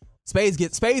spades.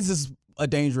 Spades is a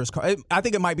dangerous card. I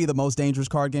think it might be the most dangerous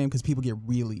card game because people get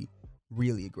really,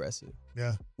 really aggressive.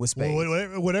 Yeah. With spades.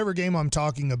 Well, whatever game I'm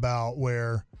talking about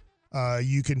where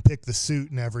you can pick the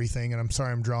suit and everything, and I'm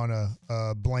sorry I'm drawing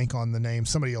a blank on the name.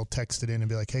 Somebody will text it in and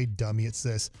be like, hey, dummy, it's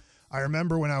this. I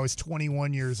remember when I was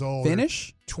 21 years old.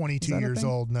 Finish? 22 years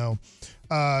old, no.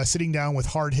 Sitting down with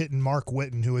hard-hitting Mark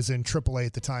Witten, who was in AAA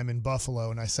at the time in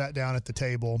Buffalo, and I sat down at the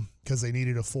table because they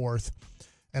needed a fourth,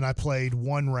 and I played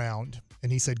one round.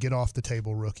 And he said, get off the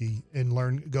table, rookie, and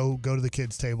go to the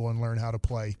kids' table and learn how to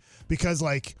play. Because,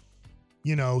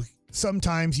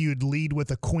 sometimes you'd lead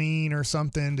with a queen or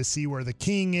something to see where the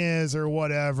king is or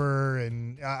whatever.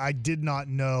 And I did not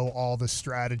know all the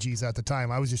strategies at the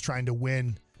time. I was just trying to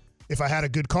win. If I had a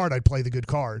good card, I'd play the good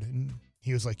card. And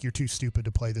he was like, you're too stupid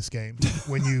to play this game.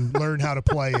 When you learn how to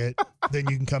play it, then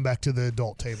you can come back to the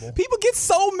adult table. People get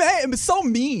so mad and so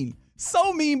mean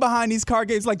behind these card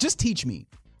games. Just teach me.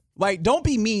 Don't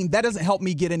be mean. That doesn't help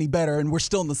me get any better, and we're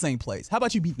still in the same place. How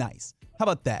about you be nice? How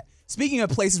about that? Speaking of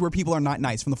places where people are not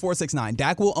nice, from the 469,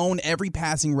 Dak will own every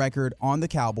passing record on the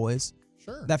Cowboys.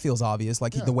 Sure. That feels obvious.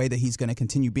 The way that he's going to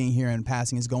continue being here and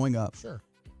passing is going up. Sure.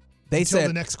 Until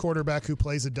the next quarterback who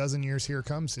plays a dozen years here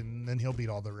comes, and then he'll beat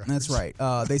all the records. That's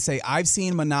right. They say, I've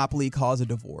seen Monopoly cause a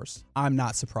divorce. I'm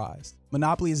not surprised.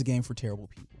 Monopoly is a game for terrible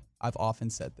people. I've often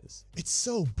said this. It's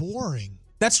so boring.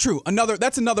 That's true.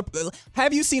 That's another.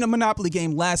 Have you seen a Monopoly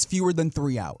game last fewer than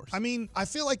 3 hours? I mean, I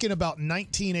feel like in about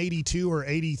 1982 or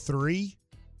 83,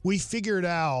 we figured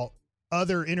out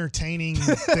other entertaining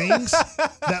things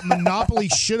that Monopoly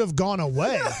should have gone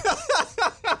away.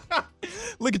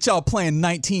 Look at y'all playing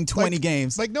 1920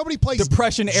 games. Nobody plays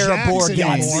Depression era board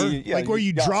games. Where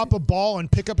you drop a ball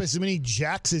and pick up as many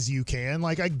jacks as you can.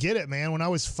 I get it, man. When I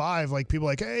was 5, people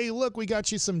were like, hey, look, we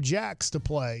got you some jacks to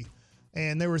play.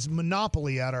 And there was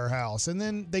Monopoly at our house. And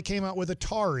then they came out with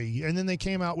Atari. And then they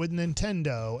came out with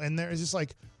Nintendo. And there's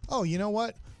just oh, you know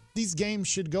what? these games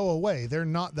should go away. They're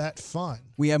not that fun.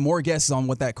 We have more guesses on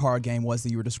what that card game was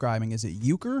that you were describing. Is it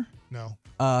Euchre? No.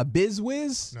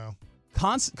 BizWiz? No.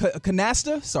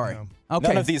 Canasta? Sorry. No. Okay.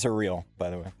 None of these are real, by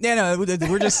the way. Yeah, no,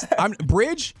 we're just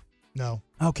Bridge? No.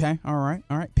 Okay. All right.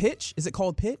 Pitch? Is it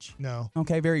called Pitch? No.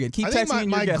 Okay, very good. Keep I think texting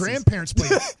my your grandparents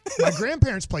played my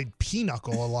grandparents played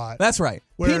Pinochle a lot. That's right.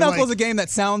 Pinochle is a game that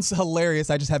sounds hilarious.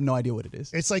 I just have no idea what it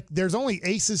is. It's like there's only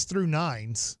aces through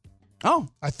nines. Oh,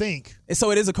 I think.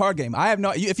 So it is a card game. I have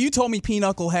no. If you told me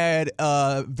Pinochle had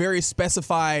very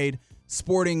specified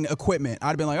sporting equipment, I'd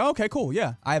have been like, oh, okay, cool,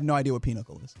 yeah. I have no idea what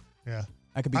Pinochle is. Yeah.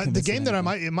 I could be the game that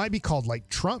it might be called like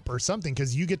Trump or something,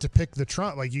 because you get to pick the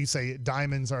Trump. Like you say,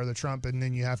 diamonds are the Trump, and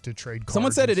then you have to trade cards.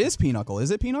 Someone said it is Pinochle.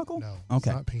 Is it Pinochle? No, okay. It's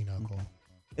not Pinochle.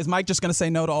 Is Mike just going to say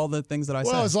no to all the things that I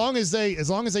said? Well, as long as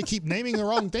they keep naming the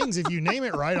wrong things, if you name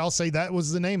it right, I'll say that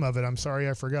was the name of it. I'm sorry,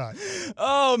 I forgot.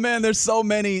 Oh man, there's so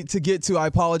many to get to. I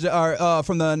apologize.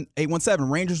 From the 817,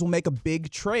 Rangers will make a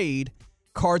big trade.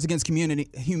 Cards Against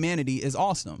Humanity is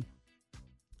awesome.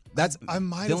 I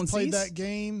might have played that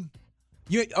game.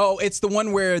 It's the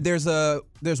one where there's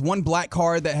one black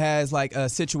card that has like a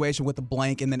situation with a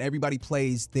blank, and then everybody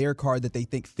plays their card that they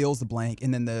think fills the blank,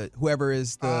 and then whoever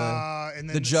is the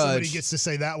judge, somebody gets to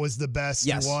say that was the best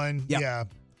one. Yep. Yeah,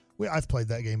 I've played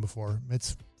that game before.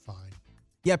 It's fine.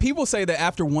 Yeah, people say that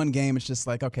after one game, it's just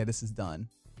like, okay, this is done.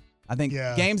 I think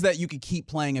games that you could keep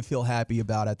playing and feel happy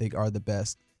about, I think, are the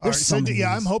best.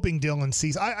 I'm hoping Dylan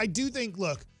sees. I do think.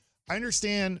 Look. I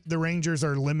understand the Rangers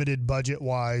are limited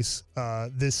budget-wise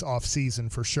this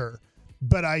offseason for sure.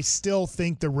 But I still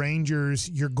think the Rangers,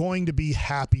 you're going to be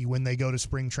happy when they go to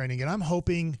spring training. And I'm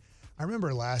hoping – I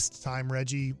remember last time,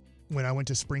 Reggie, when I went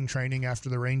to spring training after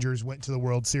the Rangers went to the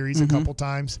World Series a couple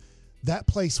times, that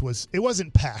place it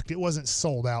wasn't packed. It wasn't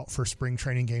sold out for spring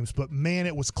training games. But, man,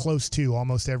 it was close to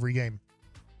almost every game.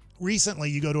 Recently,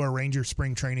 you go to a Rangers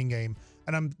spring training game,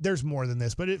 and there's more than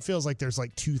this, but it feels like there's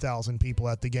like 2,000 people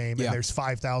at the game, and there's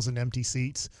 5,000 empty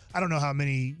seats. I don't know how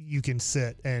many you can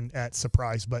sit at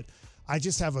Surprise, but I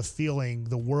just have a feeling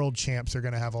the world champs are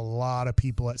going to have a lot of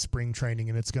people at spring training,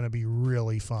 and it's going to be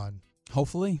really fun.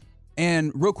 Hopefully.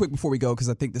 And real quick before we go, because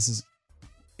I think this is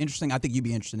interesting, I think you'd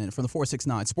be interested in it. From the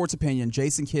 469, Sports Opinion,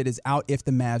 Jason Kidd is out if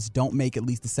the Mavs don't make at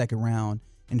least the second round,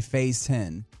 and Phase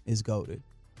 10 is goated.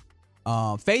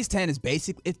 Phase 10 is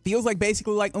it feels like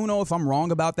basically like Uno. If I'm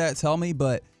wrong about that, tell me.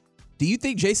 But do you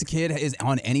think Jason Kidd is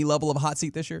on any level of a hot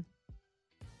seat this year?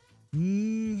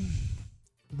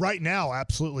 Right now,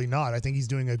 absolutely not. I think he's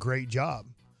doing a great job.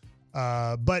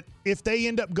 But if they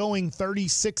end up going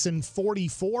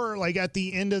 36-44, like at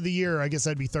the end of the year, I guess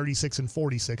that'd be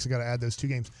 36-46. I got to add those two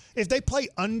games. If they play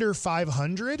under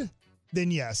 500, then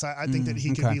yes, I think that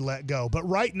he can be let go. But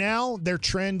right now, their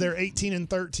trend, they're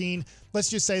 18-13. Let's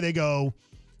just say they go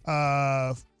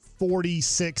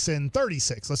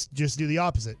 46-36. Let's just do the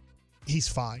opposite. He's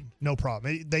fine. No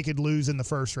problem. They could lose in the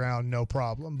first round, no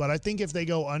problem. But I think if they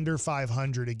go under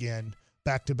 500 again,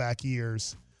 back-to-back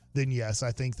years, then yes,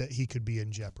 I think that he could be in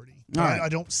jeopardy. I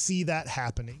don't see that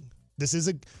happening.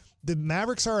 The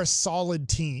Mavericks are a solid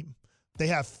team. They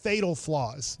have fatal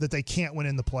flaws that they can't win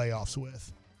in the playoffs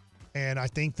with. And I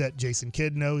think that Jason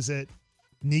Kidd knows it.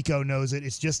 Nico knows it.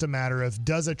 It's just a matter of,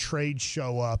 does a trade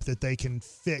show up that they can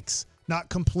fix, not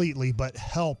completely, but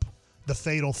help the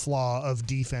fatal flaw of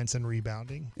defense and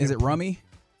rebounding? Is it rummy?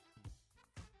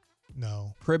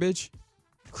 No. Cribbage?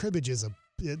 Cribbage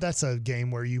that's a game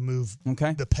where you move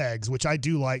the pegs, which I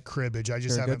do like cribbage. I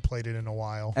just haven't played it in a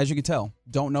while. As you can tell,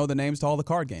 don't know the names to all the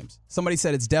card games. Somebody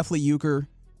said it's definitely Euchre.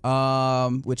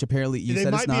 Which apparently you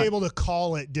said it's not. They might be able to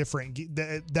call it different.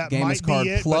 That game might be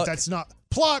it, but that's not.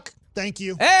 Pluck. Thank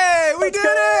you. Hey, we did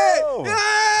it!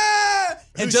 Yeah!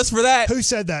 And just for that. Who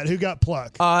said that? Who got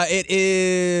Pluck? It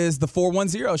is the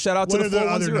 410. Shout out to the 410. What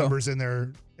are the other numbers in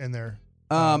there?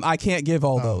 I can't give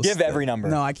all those. Give every number.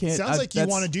 No, I can't. Sounds like you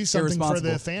want to do something for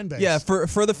the fan base. Yeah,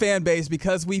 for the fan base,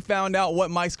 because we found out what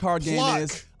Mike's card game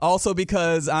is. Also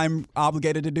because I'm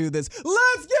obligated to do this.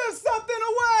 Let's give something away!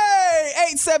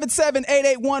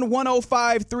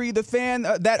 877-881-1053, the fan,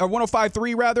 or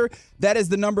 1053 rather. That is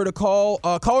the number to call.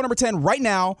 Caller number 10 right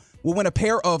now will win a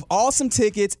pair of awesome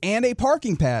tickets and a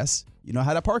parking pass. You know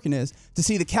how that parking is. To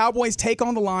see the Cowboys take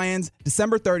on the Lions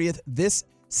December 30th, this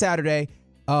Saturday.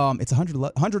 It's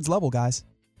hundreds level, guys.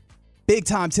 Big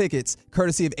time tickets,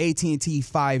 courtesy of AT&T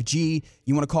 5G.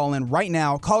 You want to call in right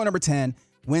now. Caller number 10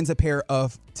 wins a pair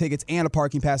of tickets and a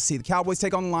parking pass to see the Cowboys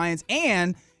take on the Lions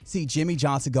and see Jimmy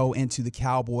Johnson go into the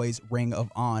Cowboys Ring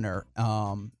of Honor.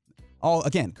 All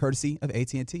again, courtesy of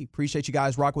AT&T. Appreciate you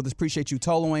guys rock with us. Appreciate you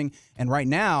toloing. And right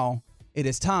now, it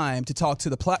is time to talk to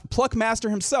the pluck master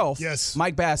himself, yes,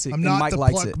 Mike Bacsik. I'm not Mike the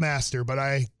likes pluck master, but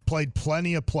I played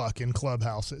plenty of pluck in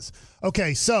clubhouses.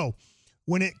 Okay, so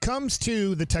when it comes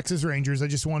to the Texas Rangers, I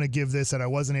just want to give this that I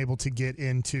wasn't able to get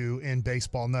into in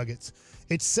Baseball Nuggets.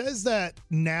 It says that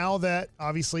now that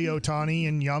obviously Ohtani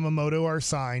and Yamamoto are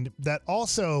signed, that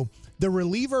also the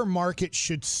reliever market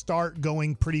should start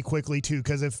going pretty quickly too,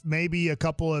 because if maybe a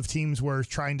couple of teams were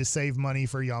trying to save money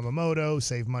for Yamamoto,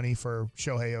 save money for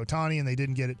Shohei Ohtani, and they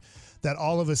didn't get it, that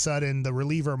all of a sudden the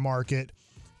reliever market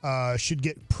should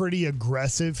get pretty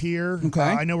aggressive here. Okay.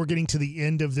 I know we're getting to the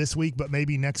end of this week, but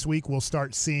maybe next week we'll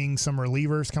start seeing some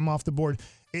relievers come off the board.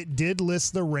 It did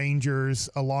list the Rangers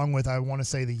along with, I want to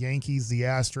say, the Yankees, the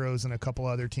Astros, and a couple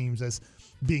other teams as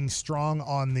being strong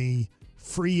on the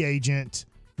free agent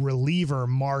reliever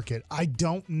market. I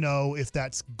don't know if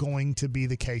that's going to be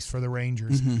the case for the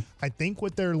Rangers. Mm-hmm. I think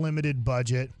with their limited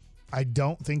budget, I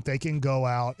don't think they can go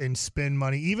out and spend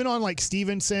money, even on like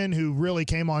Stevenson, who really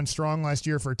came on strong last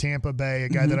year for Tampa Bay, a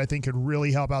guy that I think could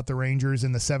really help out the Rangers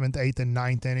in the 7th, 8th, and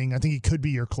 9th inning. I think he could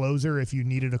be your closer if you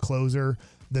needed a closer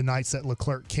the nights that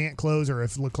Leclerc can't close, or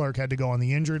if Leclerc had to go on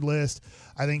the injured list.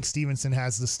 I think Stevenson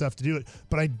has the stuff to do it,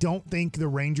 but I don't think the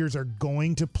Rangers are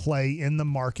going to play in the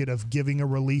market of giving a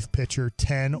relief pitcher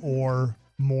 $10 or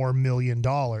more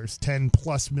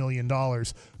 $10+ million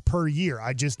per year.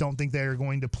 I just don't think they are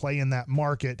going to play in that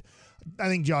market. I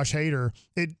think Josh Hader,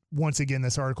 once again,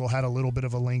 this article had a little bit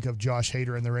of a link of Josh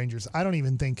Hader and the Rangers. I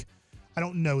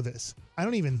don't know this. I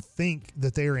don't even think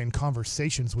that they are in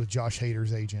conversations with Josh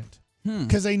Hader's agent.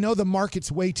 Because they know the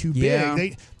market's way too big. Yeah.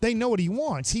 They know what he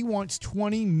wants. He wants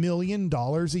 $20 million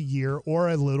a year or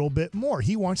a little bit more.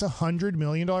 He wants a $100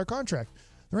 million contract.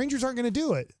 The Rangers aren't going to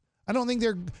do it. I don't think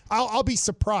they're – I'll be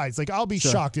surprised. Like, I'll be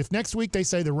shocked. If next week they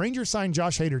say the Rangers signed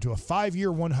Josh Hader to a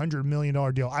 5-year, $100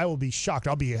 million deal, I will be shocked.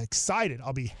 I'll be excited.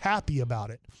 I'll be happy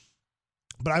about it.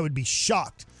 But I would be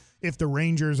shocked if the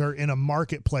Rangers are in a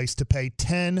marketplace to pay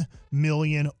 $10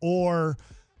 million or –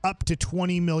 up to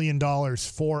 $20 million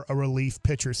for a relief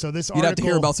pitcher. So this article, you'd have to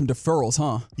hear about some deferrals,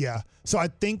 huh? Yeah. So I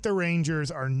think the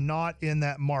Rangers are not in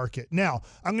that market. Now,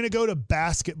 I'm going to go to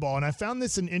basketball, and I found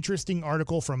this an interesting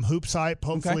article from Hoops Hype.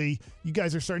 Hopefully, you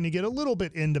guys are starting to get a little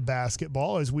bit into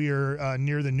basketball as we are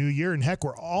near the new year. And heck,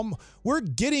 we're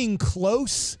getting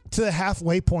close to the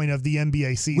halfway point of the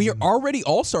NBA season. We are already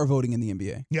all-star voting in the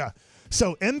NBA. Yeah.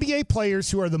 So NBA players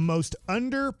who are the most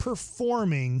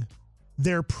underperforming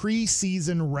their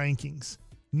preseason rankings.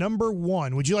 Number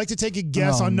one. Would you like to take a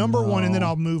guess on number one, and then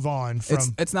I'll move on from.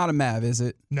 It's not a Mav, is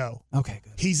it? No. Okay,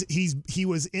 good. He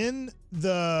was in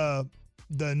the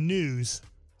news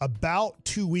about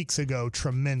 2 weeks ago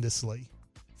tremendously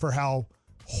for how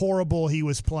horrible he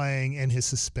was playing and his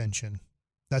suspension.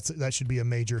 That should be a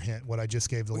major hint. What I just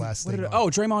gave the last thing.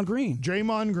 Draymond Green.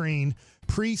 Draymond Green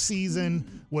preseason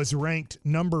was ranked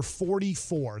number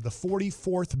 44, the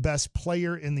 44th best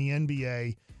player in the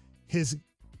NBA. His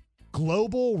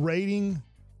global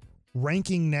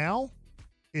ranking now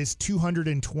is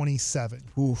 227.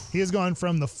 Oof. He has gone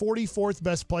from the 44th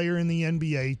best player in the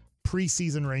NBA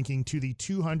preseason ranking to the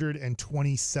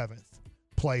 227th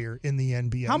player in the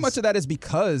NBA. How much of that is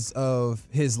because of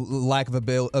his lack of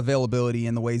availability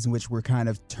and the ways in which we're kind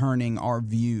of turning our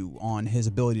view on his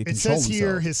ability to control himself?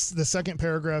 It says here, the second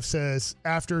paragraph says,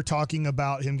 after talking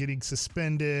about him getting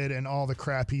suspended and all the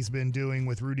crap he's been doing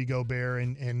with Rudy Gobert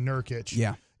and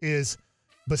Nurkic, is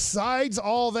besides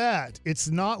all that, it's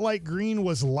not like Green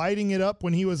was lighting it up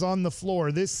when he was on the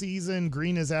floor. This season,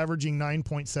 Green is averaging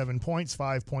 9.7 points,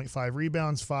 5.5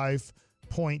 rebounds,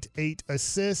 5.8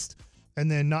 assists, and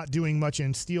then not doing much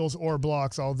in steals or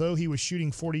blocks. Although he was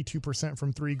shooting 42%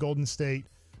 from three, Golden State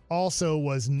also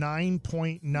was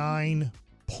 9.9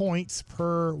 points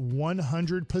per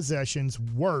 100 possessions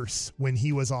worse when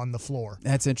he was on the floor.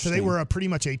 That's interesting. So they were pretty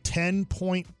much a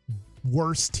 10-point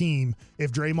worse team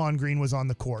if Draymond Green was on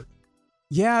the court.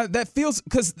 Yeah, that feels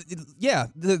because,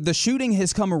 the shooting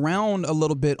has come around a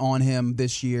little bit on him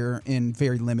this year in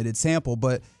very limited sample,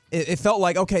 but it felt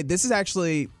like, okay, this is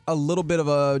actually a little bit of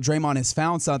a Draymond has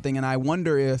found something, and I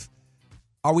wonder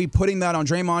are we putting that on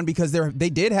Draymond because they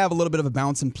did have a little bit of a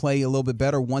bounce and play a little bit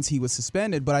better once he was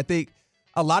suspended, but I think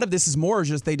a lot of this is more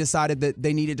just they decided that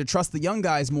they needed to trust the young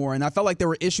guys more, and I felt like there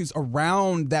were issues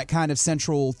around that kind of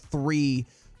central three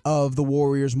of the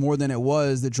Warriors more than it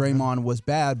was that Draymond was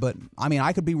bad, but I mean,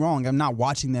 I could be wrong. I'm not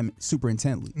watching them super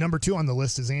intently. Number 2 on the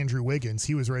list is Andrew Wiggins.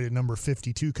 He was rated number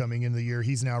 52 coming into the year.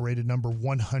 He's now rated number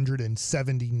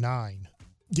 179,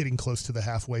 getting close to the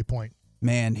halfway point.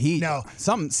 Man,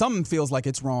 something feels like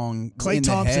it's wrong. Klay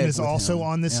Thompson is also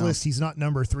on this list. He's not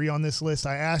number 3 on this list.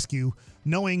 I ask you,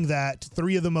 knowing that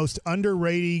 3 of the most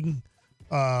underrated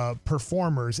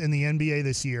performers in the NBA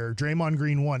this year. Draymond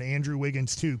Green 1, Andrew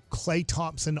Wiggins 2, Klay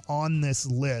Thompson on this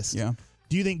list. Yeah.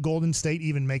 Do you think Golden State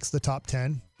even makes the top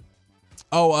 10?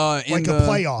 Oh, like a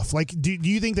playoff. Like, do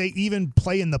you think they even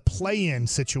play in the play-in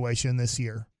situation this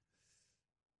year?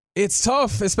 It's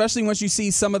tough, especially once you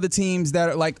see some of the teams that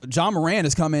are like John Moran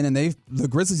has come in and the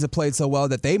Grizzlies have played so well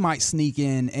that they might sneak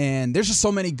in. And there's just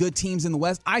so many good teams in the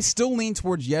West. I still lean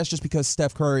towards yes, just because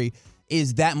Steph Curry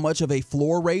is that much of a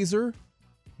floor raiser.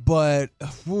 But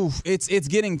it's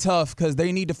getting tough because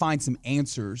they need to find some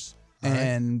answers.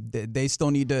 And they still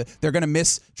need to – they're going to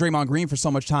miss Draymond Green for so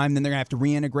much time. Then they're going to have to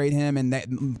reintegrate him. And that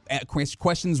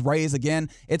questions raised again.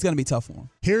 It's going to be tough for him.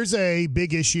 Here's a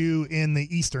big issue in the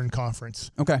Eastern Conference.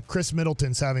 Okay. Chris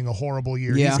Middleton's having a horrible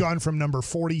year. Yeah. He's gone from number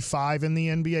 45 in the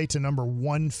NBA to number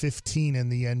 115 in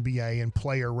the NBA in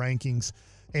player rankings.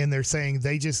 And they're saying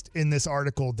in this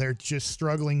article, they're just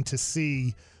struggling to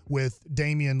see with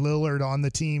Damian Lillard on the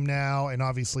team now and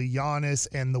obviously Giannis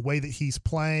and the way that he's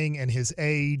playing and his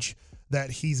age – that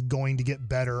he's going to get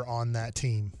better on that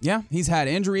team. Yeah, he's had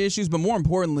injury issues, but more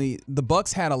importantly, the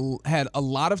Bucks had a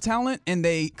lot of talent, and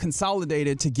they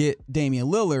consolidated to get Damian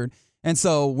Lillard. And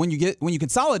so when you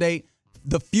consolidate,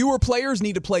 the fewer players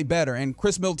need to play better. And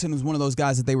Chris Middleton was one of those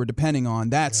guys that they were depending on.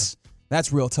 That's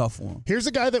real tough for him. Here's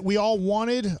a guy that we all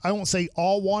wanted. I won't say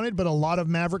all wanted, but a lot of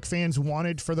Maverick fans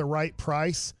wanted for the right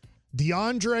price.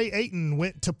 DeAndre Ayton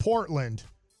went to Portland.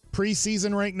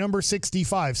 Preseason ranked number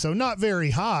 65, so not very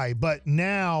high, but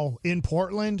now in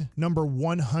Portland, number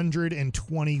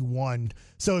 121.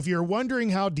 So if you're wondering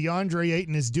how DeAndre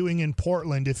Ayton is doing in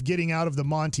Portland, if getting out of the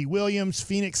Monty Williams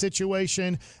Phoenix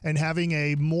situation and having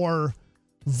a more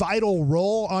vital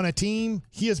role on a team,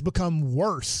 he has become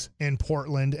worse in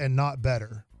Portland and not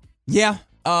better. Yeah.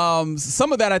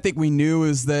 Some of that I think we knew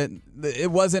is that it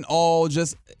wasn't all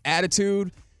just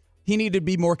attitude. He needed to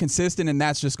be more consistent, and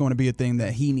that's just going to be a thing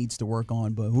that he needs to work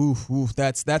on. But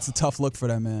that's a tough look for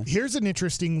that man. Here's an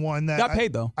interesting one that got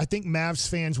paid though. I think Mavs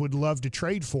fans would love to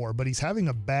trade for, but he's having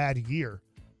a bad year.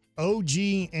 OG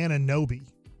Anunoby,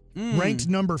 ranked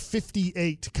number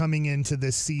 58 coming into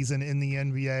this season in the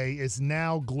NBA, is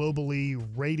now globally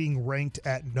ranked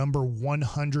at number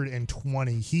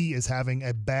 120. He is having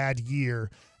a bad year.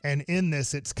 And in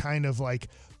this, it's kind of like,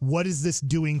 what is this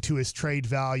doing to his trade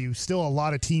value? Still, a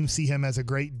lot of teams see him as a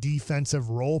great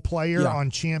defensive role player on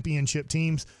championship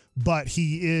teams, but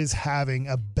he is having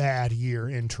a bad year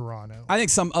in Toronto. I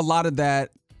think a lot of that,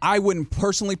 I wouldn't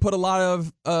personally put a lot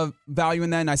of value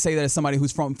in that, and I say that as somebody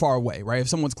who's from far away, right? If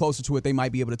someone's closer to it, they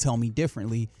might be able to tell me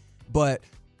differently. But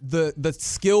the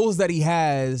skills that he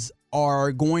has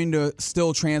are going to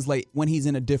still translate when he's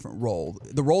in a different role.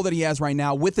 The role that he has right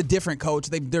now with a different coach,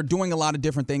 they're doing a lot of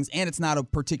different things, and it's not a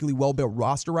particularly well-built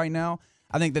roster right now.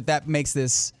 I think that makes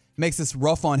this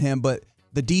rough on him, but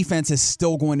the defense is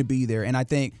still going to be there. And I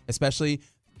think, especially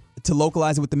to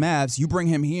localize it with the Mavs, you bring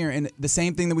him here, and the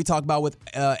same thing that we talk about with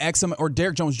Exum or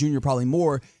Derrick Jones Jr. probably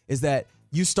more, is that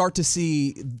you start to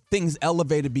see things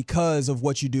elevated because of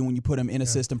what you do when you put him in a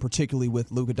system, particularly with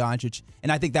Luka Doncic.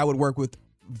 And I think that would work with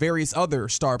various other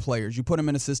star players. You put him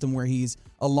in a system where he's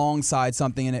alongside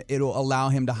something, and it'll allow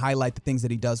him to highlight the things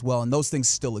that he does well, and those things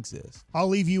still exist. I'll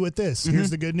leave you with this. Here's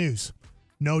the good news.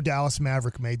 No Dallas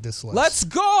Maverick made this list. Let's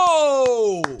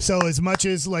go! So as much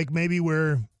as like maybe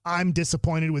I'm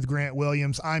disappointed with Grant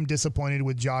Williams, I'm disappointed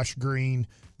with Josh Green,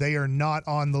 they are not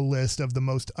on the list of the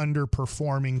most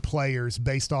underperforming players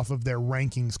based off of their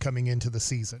rankings coming into the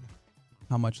season.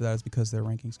 How much of that is because their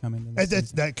rankings come in?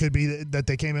 That could be that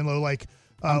they came in low. Like,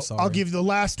 I'll give you the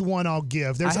last one I'll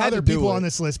give. There's other people on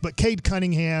this list, but Cade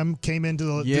Cunningham came into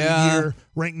the year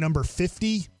ranked number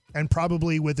 50, and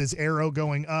probably with his arrow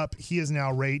going up, he is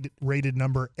now rated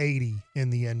number 80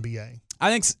 in the NBA. I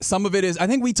think some of it is, I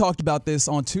think we talked about this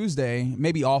on Tuesday,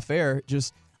 maybe off air,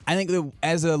 I think that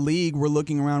as a league, we're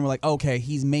looking around, we're like, okay,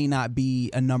 he may not be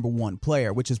a number one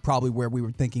player, which is probably where we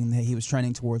were thinking that he was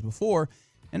trending towards before.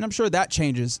 And I'm sure that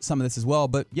changes some of this as well.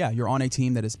 But yeah, you're on a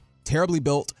team that is terribly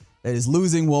built, that is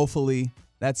losing woefully.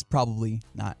 That's probably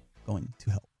not going to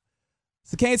help.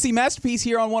 It's the K&C Masterpiece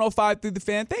here on 105 Through the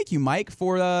Fan. Thank you, Mike,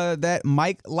 for that.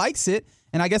 Mike likes it.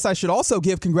 And I guess I should also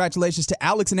give congratulations to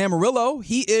Alex in Amarillo.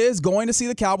 He is going to see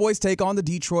the Cowboys take on the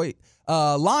Detroit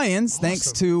Lions,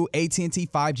 thanks to AT&T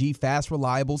 5G, fast,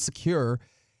 reliable, secure,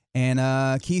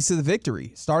 and keys to the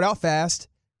victory. Start out fast.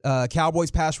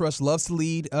 Cowboys pass rush loves to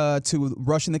lead to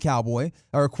rushing the Cowboy,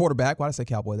 or quarterback. Why did I say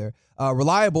Cowboy there?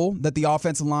 Reliable, that the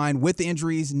offensive line with the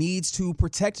injuries needs to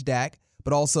protect Dak,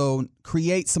 but also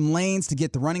create some lanes to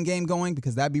get the running game going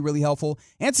because that'd be really helpful.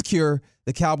 And secure,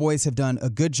 the Cowboys have done a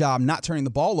good job not turning the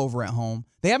ball over at home.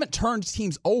 They haven't turned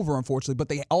teams over, unfortunately, but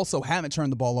they also haven't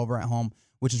turned the ball over at home,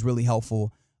 which is really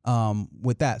helpful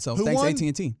with that. So thanks,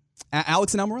 AT&T.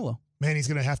 Alex and Amarillo. Man, he's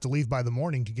going to have to leave by the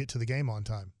morning to get to the game on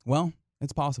time. Well,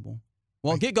 it's possible.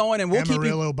 Well, get going, and we'll keep you.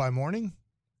 Amarillo by morning?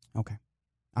 Okay.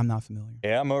 I'm not familiar.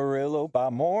 Amarillo by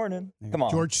morning. Come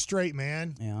on. George Strait,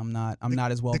 man. Yeah, I'm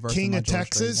not as well versed. The king of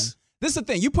Texas. This is the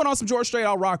thing. You put on some George Strait,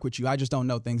 I'll rock with you. I just don't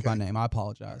know things by name. I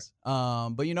apologize. Right.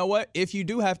 But you know what? If you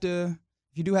do have to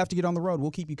get on the road, we'll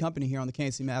keep you company here on the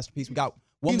K&C Masterpiece. We got one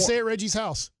more. You can stay at Reggie's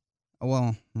house.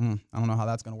 Well, I don't know how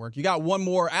that's going to work. You got one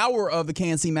more hour of the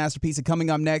K&C Masterpiece, and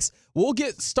coming up next, we'll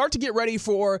start to get ready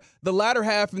for the latter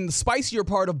half and the spicier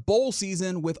part of bowl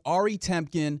season with Ari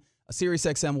Temkin, Sirius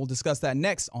XM. We'll discuss that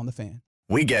next on The Fan.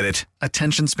 We get it.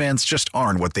 Attention spans just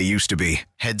aren't what they used to be.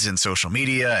 Heads in social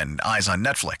media and eyes on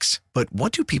Netflix. But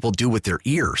what do people do with their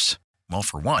ears? Well,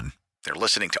 for one, they're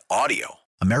listening to audio.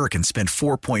 Americans spend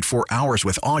 4.4 hours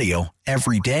with audio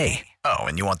every day. Oh,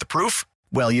 and you want the proof?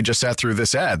 Well, you just sat through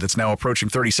this ad that's now approaching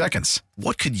 30 seconds.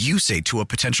 What could you say to a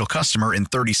potential customer in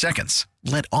 30 seconds?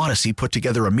 Let Odyssey put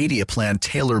together a media plan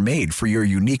tailor-made for your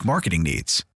unique marketing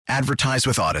needs. Advertise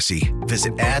with Odyssey.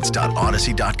 Visit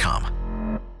ads.odyssey.com.